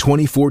story of the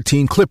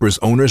 2014 Clippers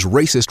owner's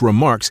racist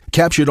remarks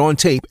captured on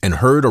tape and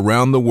heard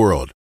around the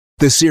world.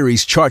 The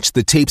series charts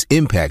the tape's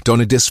impact on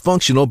a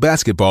dysfunctional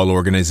basketball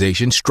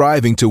organization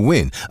striving to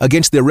win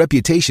against their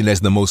reputation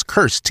as the most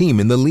cursed team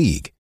in the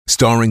league.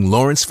 Starring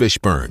Lawrence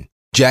Fishburne,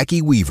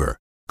 Jackie Weaver,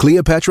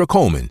 Cleopatra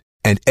Coleman,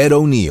 and Ed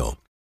O'Neill.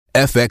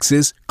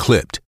 FX's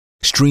Clipped,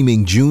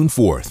 streaming June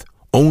 4th,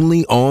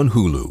 only on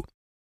Hulu.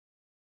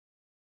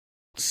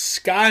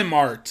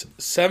 SkyMart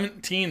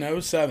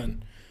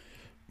 1707.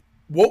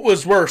 What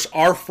was worse,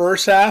 our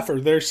first half or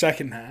their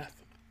second half?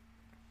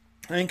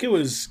 I think it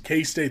was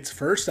K-State's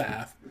first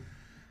half.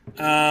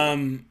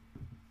 I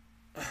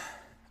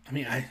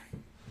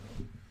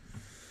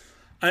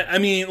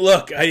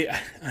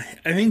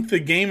think the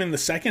game in the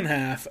second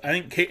half,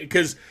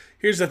 because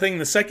here's the thing,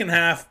 the second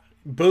half,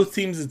 both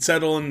teams had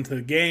settled into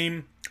the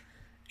game,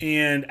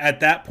 and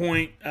at that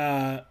point,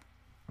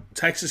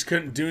 Texas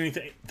couldn't do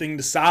anything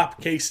to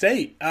stop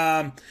K-State.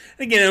 Again,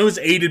 it was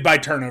aided by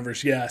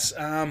turnovers, yes.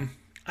 I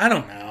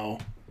don't know.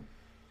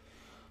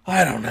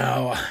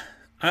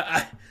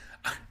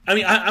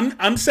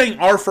 I'm saying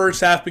our first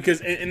half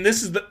because, and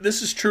this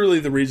is truly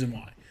the reason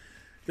why.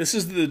 This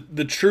is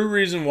the true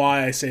reason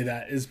why I say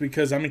that is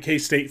because I'm a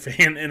K-State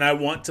fan and I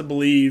want to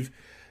believe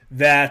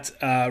that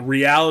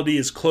reality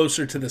is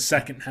closer to the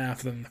second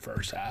half than the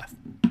first half.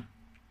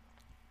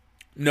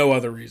 No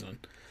other reason.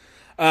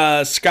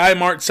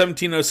 SkyMart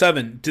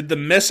 1707. Did the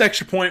miss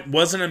extra point?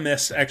 Wasn't a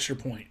missed extra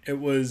point. It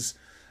was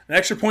an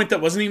extra point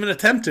that wasn't even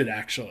attempted,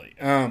 actually.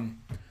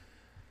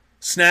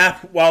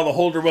 Snap while the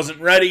holder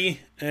wasn't ready,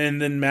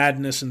 and then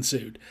madness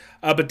ensued.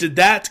 But did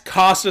that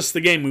cost us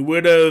the game? We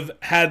would have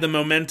had the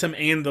momentum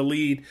and the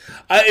lead.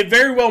 It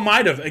very well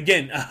might have.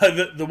 Again,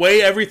 the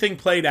way everything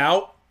played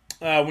out,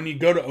 when you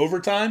go to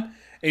overtime,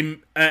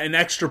 an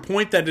extra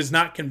point that is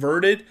not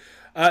converted,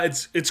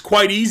 it's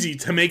quite easy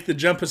to make the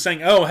jump of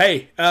saying, oh,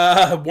 hey,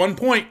 1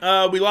 point,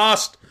 we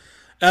lost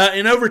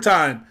in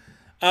overtime.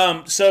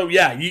 So,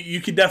 yeah,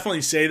 you could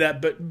definitely say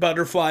that, but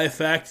butterfly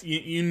effect,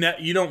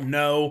 you don't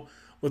know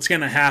what's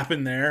going to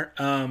happen there.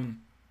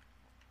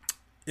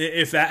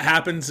 If that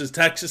happens, does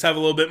Texas have a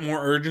little bit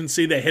more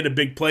urgency? They hit a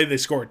big play, they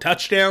score a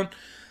touchdown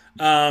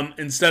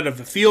instead of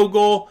a field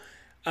goal.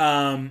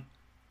 How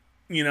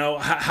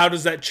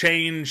does that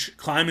change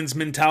Kleiman's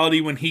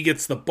mentality when he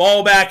gets the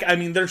ball back? I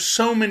mean, there's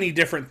so many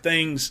different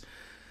things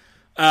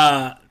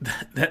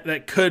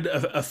that could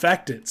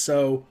affect it.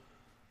 So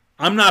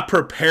I'm not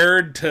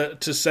prepared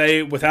to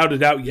say without a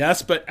doubt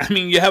yes, but I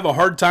mean, you have a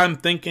hard time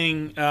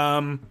thinking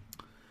no.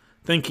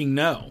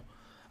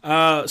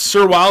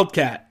 Sir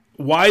Wildcat,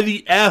 why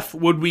the F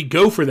would we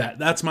go for that?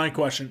 That's my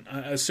question.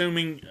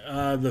 Assuming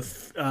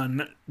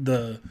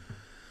the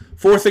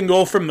fourth and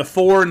goal from the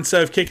 4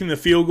 instead of kicking the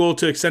field goal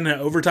to extend it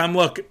overtime.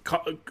 Look,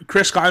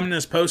 Chris Kleiman in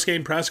his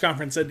post-game press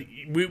conference said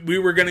we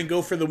were going to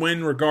go for the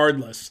win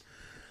regardless.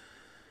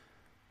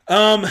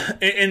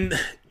 And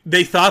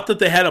they thought that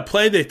they had a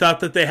play. They thought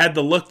that they had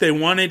the look they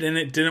wanted, and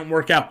it didn't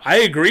work out. I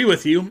agree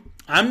with you.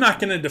 I'm not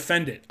going to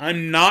defend it.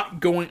 I'm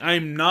not going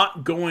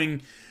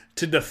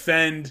to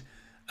defend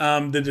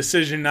the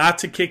decision not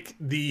to kick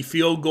the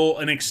field goal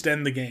and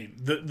extend the game.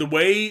 The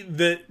way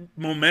that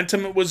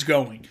momentum it was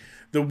going,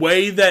 the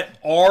way that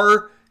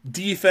our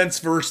defense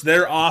versus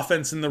their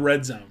offense in the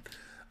red zone,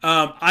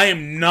 I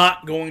am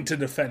not going to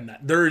defend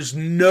that. There is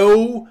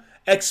no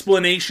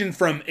explanation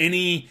from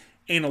any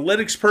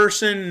analytics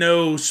person,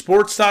 no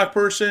sports talk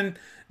person,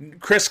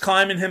 Chris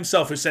Kleiman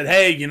himself, who said,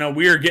 hey,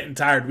 we are getting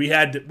tired. We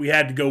had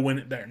to go win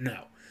it there.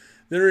 No.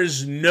 There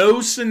is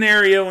no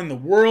scenario in the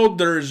world.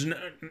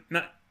 Let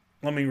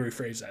me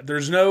rephrase that.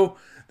 There's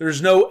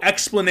no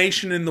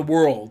explanation in the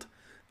world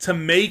to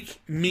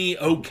make me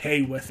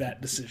okay with that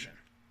decision.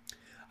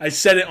 I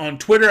said it on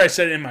Twitter. I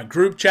said it in my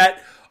group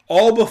chat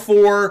all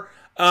before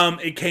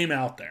it came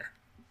out there.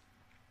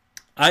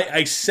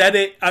 I said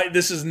it.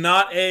 This is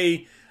not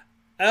a,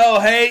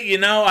 oh, hey,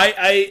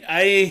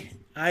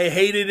 I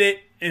hated it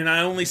and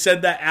I only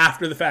said that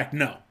after the fact.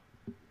 No.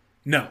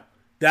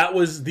 That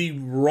was the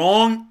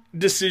wrong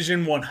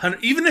decision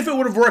 100. Even if it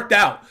would have worked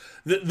out,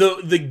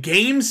 the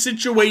game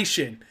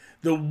situation,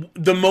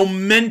 the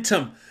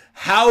momentum,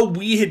 how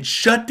we had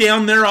shut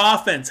down their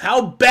offense,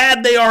 how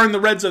bad they are in the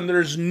red zone,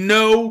 there's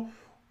no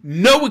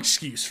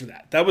excuse for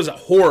that. That was a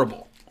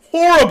horrible.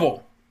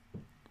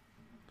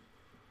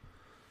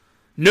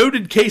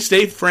 Noted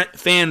K-State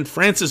fan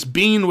Frances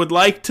Bean would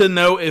like to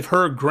know if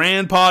her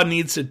grandpa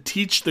needs to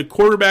teach the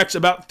quarterbacks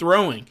about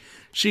throwing.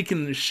 She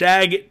can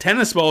shag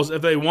tennis balls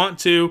if they want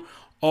to,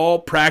 all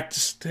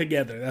practice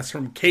together. That's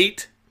from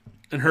Kate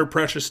and her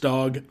precious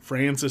dog,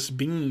 Frances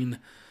Bean.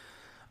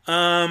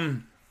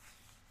 Will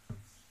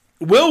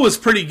was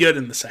pretty good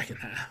in the second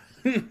half.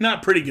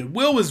 Not pretty good.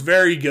 Will was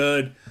very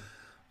good.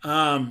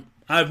 I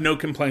have no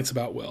complaints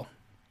about Will.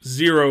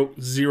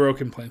 Zero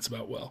complaints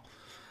about Will.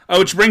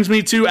 Which brings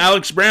me to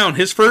Alex Brown.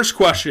 His first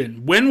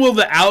question: when will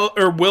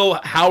Will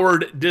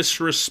Howard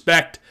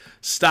disrespect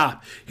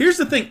stop? Here's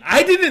the thing: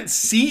 I didn't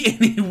see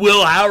any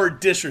Will Howard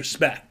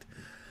disrespect.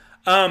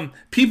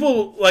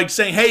 People like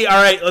saying, "Hey,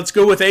 all right, let's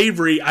go with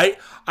Avery." I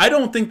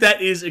don't think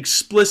that is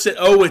explicit.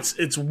 Oh,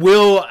 it's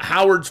Will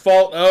Howard's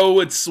fault.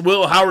 Oh, it's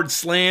Will Howard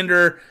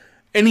slander.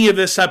 Any of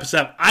this type of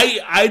stuff.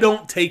 I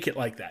don't take it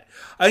like that.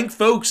 I think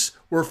folks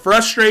were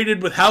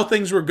frustrated with how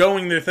things were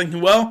going. They're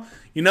thinking, well,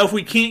 if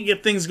we can't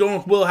get things going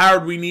with Will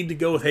Howard, we need to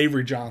go with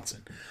Avery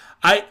Johnson.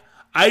 I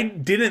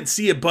didn't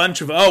see a bunch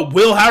of,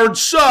 Will Howard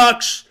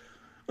sucks.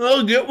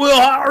 Oh, get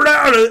Will Howard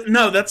out of it.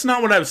 No, that's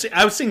not what I was seeing.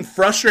 I was seeing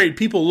frustrated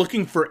people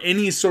looking for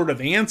any sort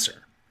of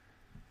answer.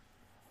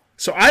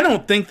 So I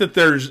don't think that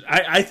there's,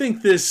 I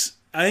think there's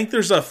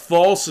a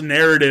false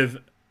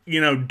narrative,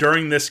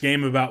 during this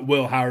game about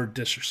Will Howard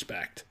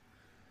disrespect.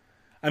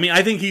 I mean,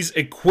 I think he is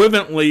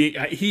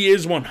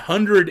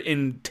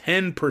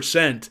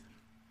 110%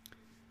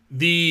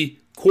 the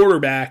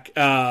quarterback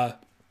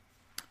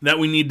that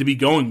we need to be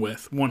going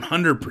with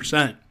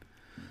 100%.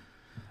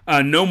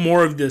 No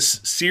more of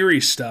this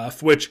series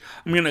stuff, which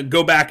I'm going to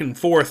go back and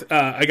forth.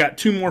 I got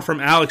two more from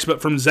Alex,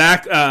 but from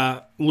Zach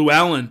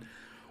Llewellyn.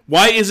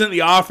 Why isn't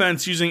the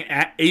offense using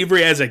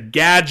Avery as a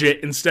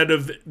gadget instead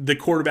of the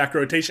quarterback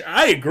rotation?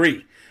 I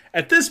agree.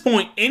 At this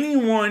point,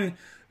 anyone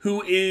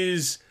who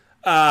is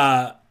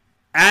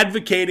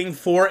advocating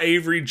for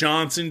Avery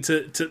Johnson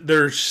to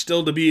there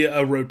still to be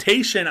a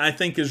rotation, I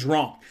think is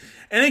wrong.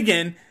 And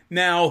again,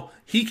 now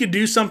he could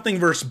do something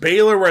versus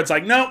Baylor where it's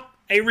like, nope,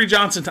 Avery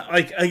Johnson.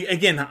 Like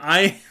again,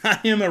 I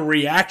am a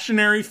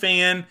reactionary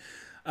fan,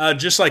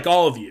 just like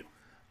all of you.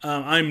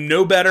 I'm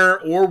no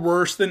better or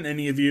worse than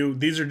any of you.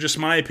 These are just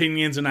my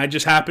opinions, and I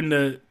just happen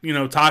to,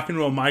 talk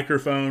into a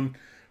microphone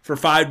for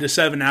 5 to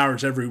 7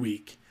 hours every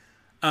week.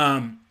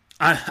 I'm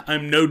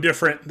no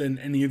different than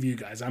any of you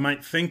guys. I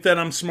might think that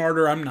I'm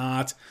smarter. I'm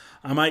not.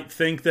 I might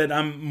think that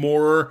I'm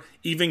more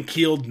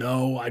even-keeled.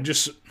 No, I've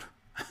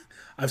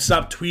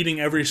stopped tweeting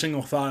every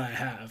single thought I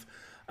have.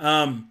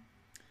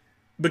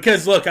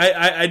 Because, look,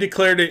 I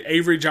declared it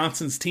Avery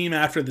Johnson's team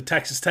after the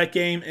Texas Tech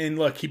game, and,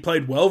 look, he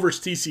played well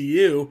versus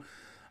TCU.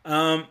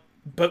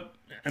 But,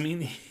 I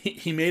mean,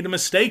 he made a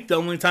mistake the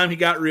only time he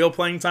got real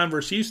playing time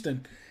versus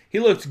Houston. He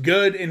looked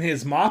good in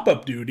his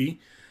mop-up duty,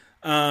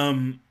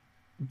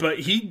 but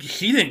he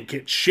didn't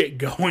get shit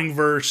going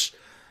versus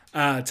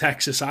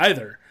Texas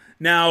either.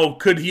 Now,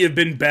 could he have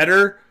been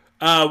better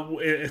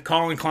if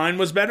Colin Klein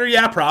was better?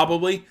 Yeah,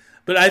 probably.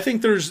 But I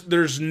think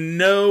there's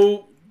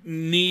no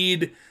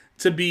need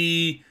to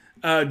be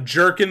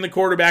jerking the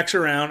quarterbacks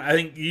around. I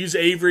think use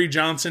Avery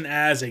Johnson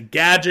as a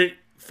gadget.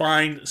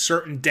 Find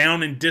certain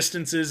down and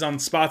distances on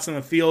spots on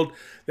the field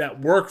that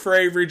work for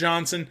Avery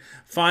Johnson.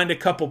 Find a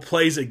couple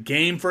plays a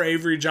game for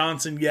Avery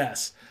Johnson,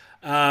 yes.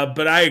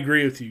 But I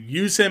agree with you.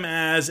 Use him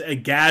as a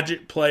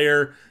gadget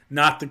player,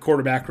 not the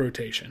quarterback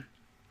rotation.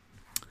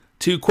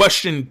 To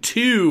question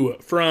 2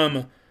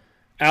 from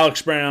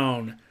Alex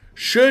Brown.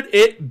 Should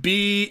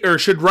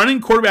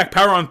running quarterback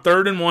power on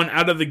 3rd and 1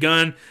 out of the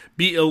gun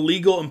be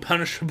illegal and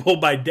punishable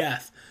by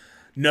death?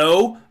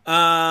 No.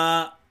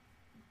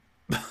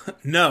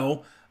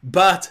 No.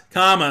 But,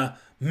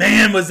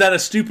 man, was that a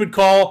stupid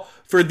call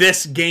for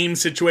this game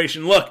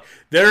situation. Look,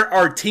 there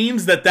are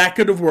teams that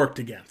could have worked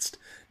against.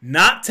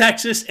 Not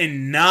Texas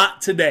and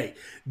not today.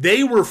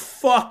 They were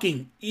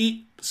fucking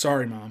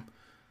Sorry, Mom.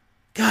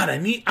 God,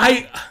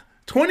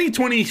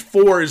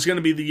 2024 is going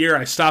to be the year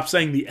I stop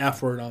saying the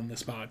F word on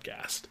this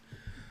podcast.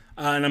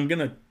 And I'm going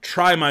to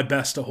try my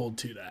best to hold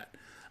to that.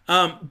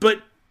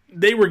 But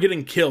they were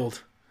getting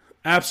killed.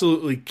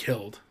 Absolutely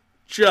killed.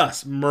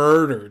 Just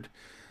murdered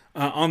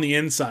on the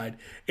inside.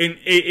 And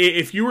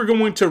if you were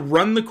going to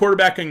run the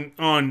quarterback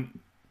on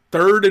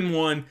 3rd and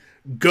 1,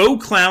 go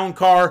clown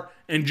car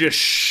and just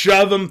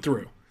shove them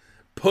through.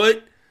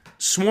 Put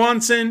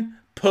Swanson,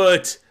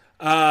 put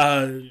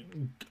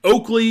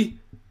Oakley,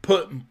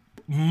 put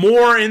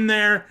Moore in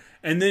there,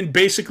 and then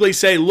basically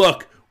say,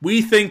 look,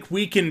 we think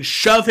we can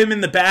shove him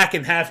in the back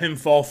and have him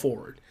fall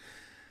forward.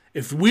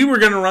 If we were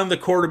going to run the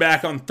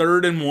quarterback on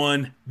 3rd and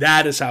 1,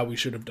 that is how we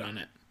should have done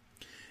it.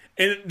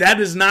 And that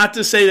is not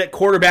to say that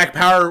quarterback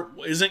power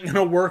isn't going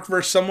to work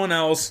for someone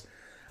else.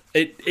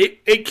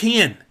 It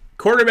can.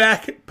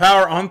 Quarterback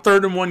power on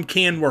 3rd and 1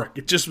 can work.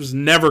 It just was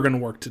never going to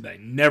work today.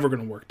 Never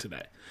going to work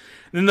today.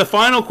 And then the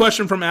final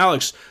question from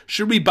Alex.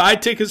 Should we buy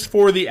tickets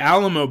for the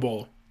Alamo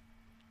Bowl?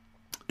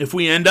 If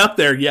we end up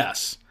there,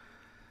 yes.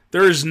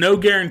 There is no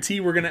guarantee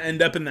we're going to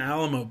end up in the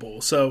Alamo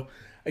Bowl. So,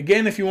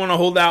 again, if you want to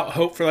hold out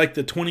hope for like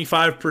the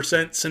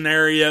 25%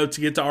 scenario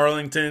to get to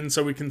Arlington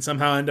so we can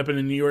somehow end up in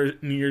a New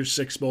Year's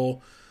Six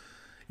Bowl,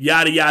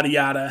 yada, yada,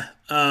 yada,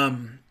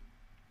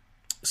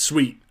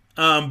 sweet.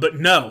 But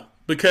no,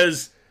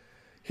 because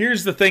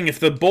here's the thing. If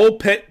the bowl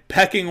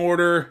pecking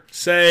order,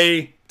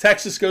 say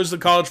Texas goes to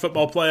the college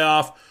football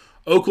playoff,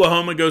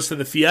 Oklahoma goes to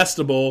the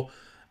Fiesta Bowl,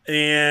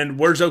 and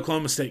where's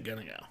Oklahoma State going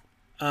to go?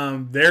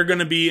 They're going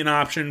to be an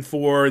option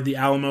for the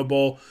Alamo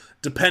Bowl.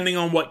 Depending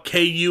on what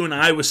KU and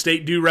Iowa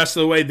State do rest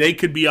of the way, they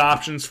could be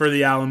options for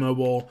the Alamo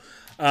Bowl.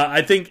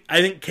 I think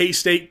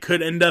K-State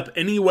could end up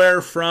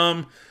anywhere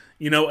from,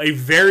 a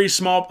very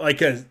small,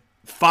 like a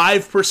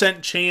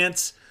 5%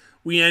 chance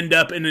we end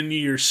up in a New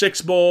Year's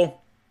Six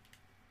Bowl.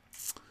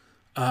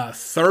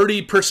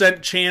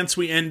 30% chance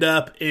we end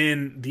up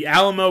in the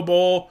Alamo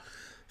Bowl.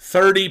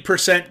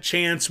 30%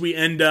 chance we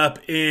end up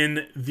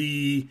in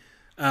the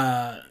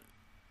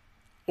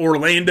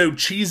Orlando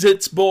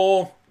Cheez-Its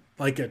Bowl.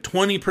 Like a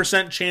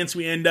 20% chance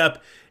we end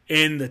up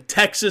in the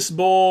Texas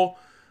Bowl.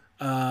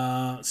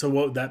 So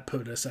what would that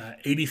put us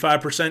at?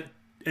 85%.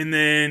 And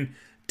then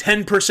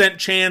 10%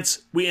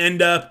 chance we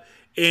end up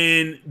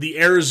in the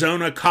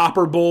Arizona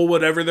Copper Bowl,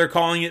 whatever they're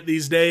calling it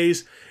these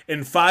days.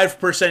 And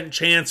 5%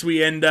 chance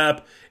we end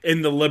up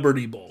in the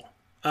Liberty Bowl.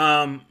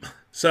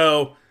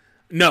 So,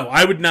 no,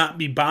 I would not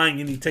be buying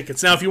any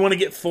tickets. Now, if you want to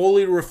get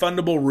fully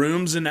refundable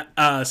rooms in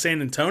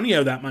San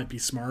Antonio, that might be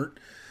smart.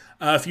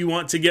 If you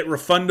want to get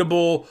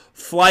refundable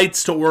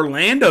flights to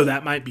Orlando,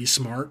 that might be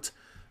smart.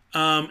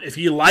 If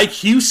you like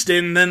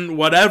Houston, then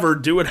whatever,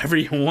 do whatever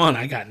you want.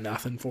 I got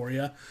nothing for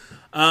you.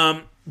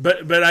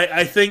 But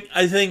I think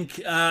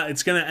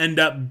it's going to end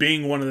up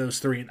being one of those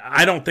three.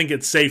 I don't think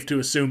it's safe to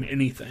assume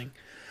anything.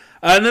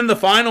 And then the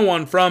final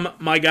one from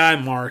my guy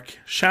Mark.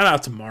 Shout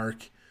out to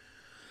Mark.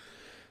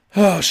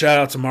 Oh, shout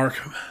out to Mark.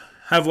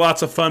 Have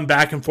lots of fun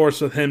back and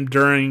forth with him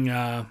during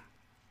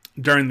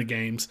the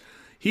games.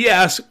 He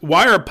asks,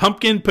 why are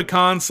pumpkin,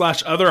 pecan /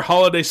 other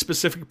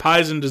holiday-specific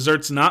pies and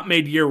desserts not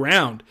made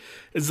year-round?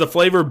 Is the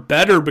flavor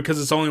better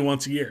because it's only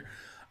once a year?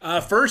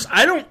 First,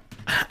 I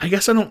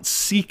guess I don't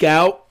seek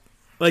out,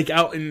 like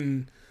out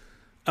in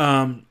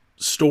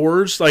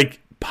stores, like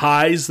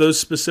pies, those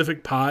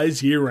specific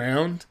pies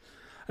year-round.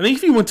 I think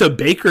if you went to a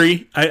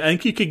bakery, I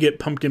think you could get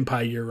pumpkin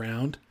pie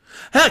year-round.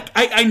 Heck,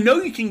 I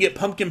know you can get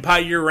pumpkin pie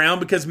year-round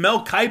because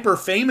Mel Kiper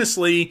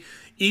famously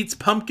eats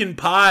pumpkin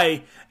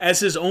pie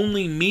as his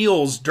only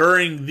meals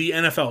during the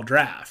NFL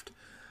draft.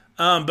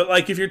 But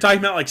like if you're talking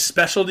about like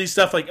specialty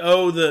stuff, like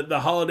the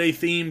holiday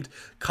themed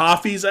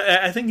coffees,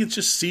 I think it's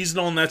just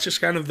seasonal, and that's just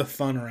kind of the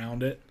fun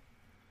around it.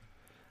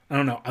 I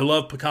don't know. I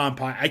love pecan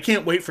pie. I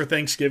can't wait for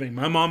Thanksgiving.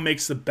 My mom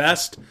makes the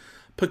best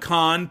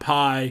pecan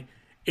pie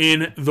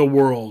in the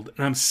world,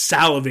 and I'm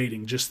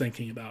salivating just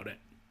thinking about it.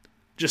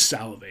 Just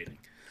salivating.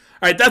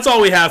 All right, that's all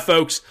we have,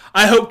 folks.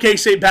 I hope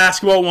K-State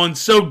basketball won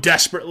so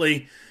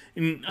desperately.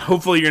 And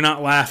hopefully you're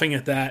not laughing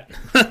at that.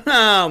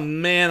 Oh,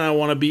 man, I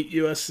want to beat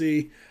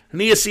USC. I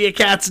need to see a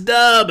Cats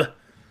dub.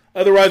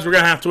 Otherwise, we're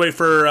going to have to wait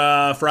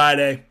for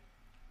Friday.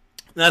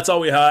 That's all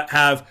we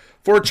have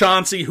for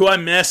Chauncey, who I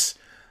miss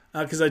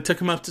because I took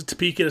him up to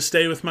Topeka to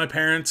stay with my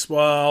parents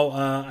while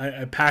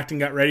I packed and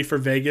got ready for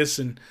Vegas.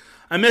 And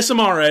I miss him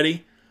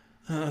already.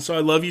 So I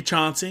love you,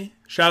 Chauncey.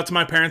 Shout out to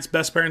my parents,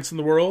 best parents in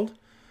the world.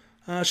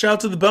 Shout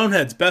out to the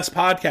Boneheads, best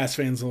podcast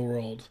fans in the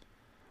world.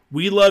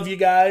 We love you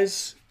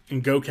guys.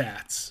 And go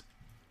Cats.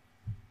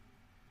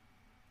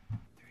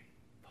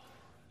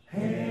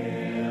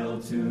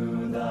 Hail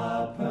to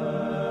the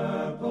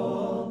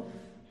purple,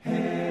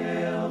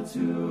 hail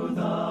to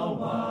the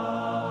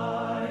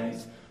white,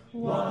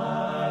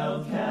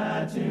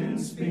 wildcat in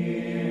spirit,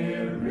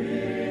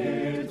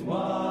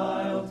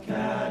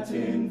 wildcat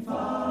in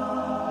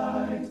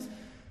fight.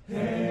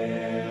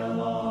 Hail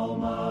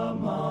alma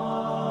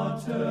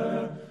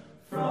mater,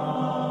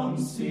 from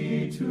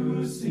sea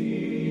to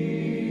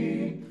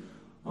sea.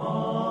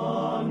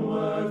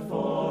 Onward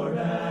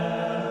forever,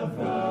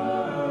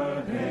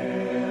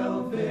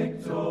 hail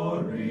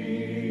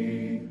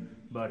victory.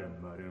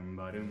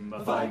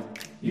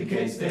 Fight, you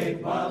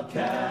K-State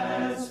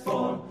Wildcats,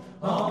 for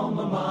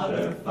alma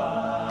mater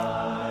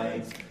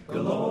fight.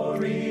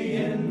 Glory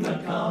in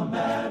the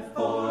combat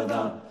for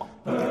the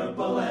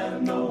purple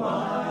and the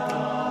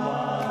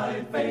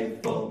white.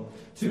 Faithful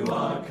to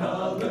our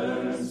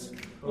colors,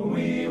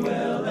 we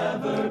will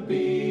ever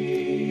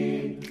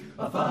be.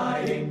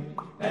 Fighting,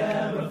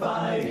 ever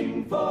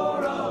fighting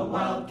for a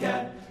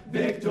Wildcat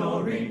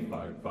victory.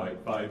 Fight, fight,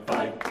 fight,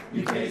 fight.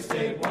 You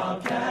K-State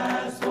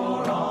Wildcats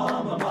for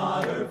alma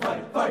mater.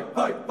 Fight, fight,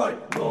 fight,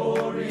 fight.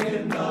 Glory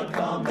in the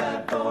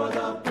combat for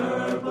the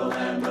purple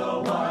and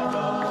the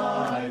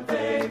white.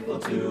 Faithful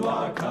to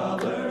our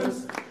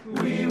colors,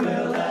 we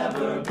will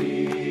ever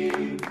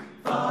be.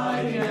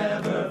 Fighting,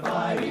 ever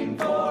fighting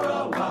for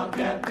a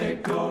Wildcat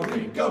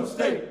victory. Go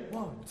State!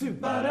 1, 2,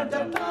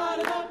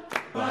 ba-da-da-da-da-da.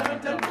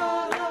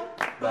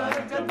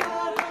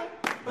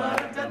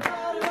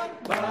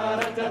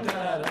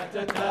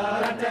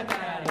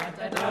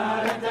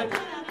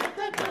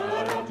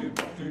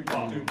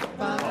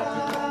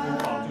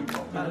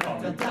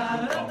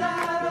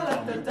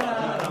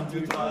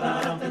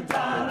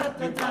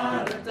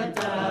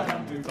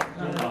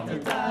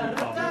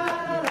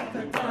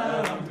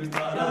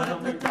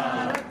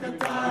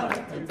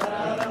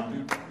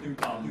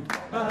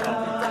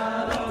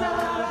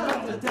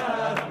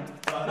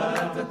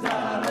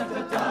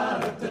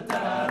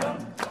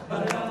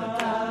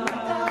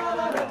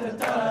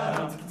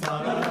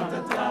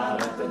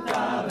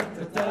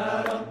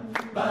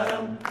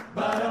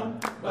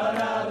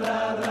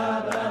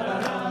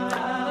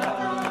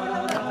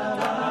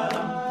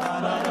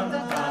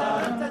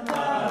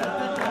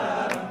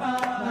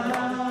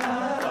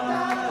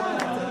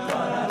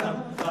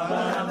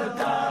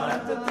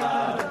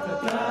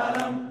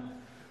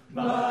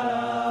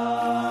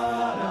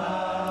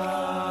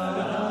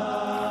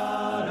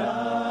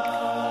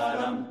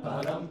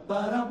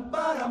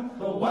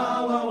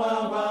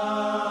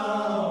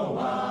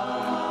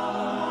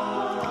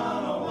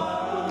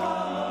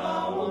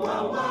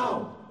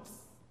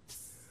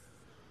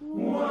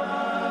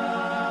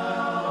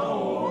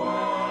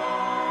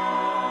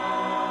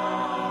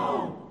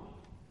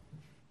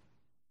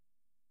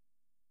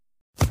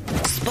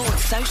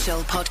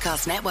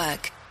 Podcast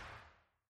Network.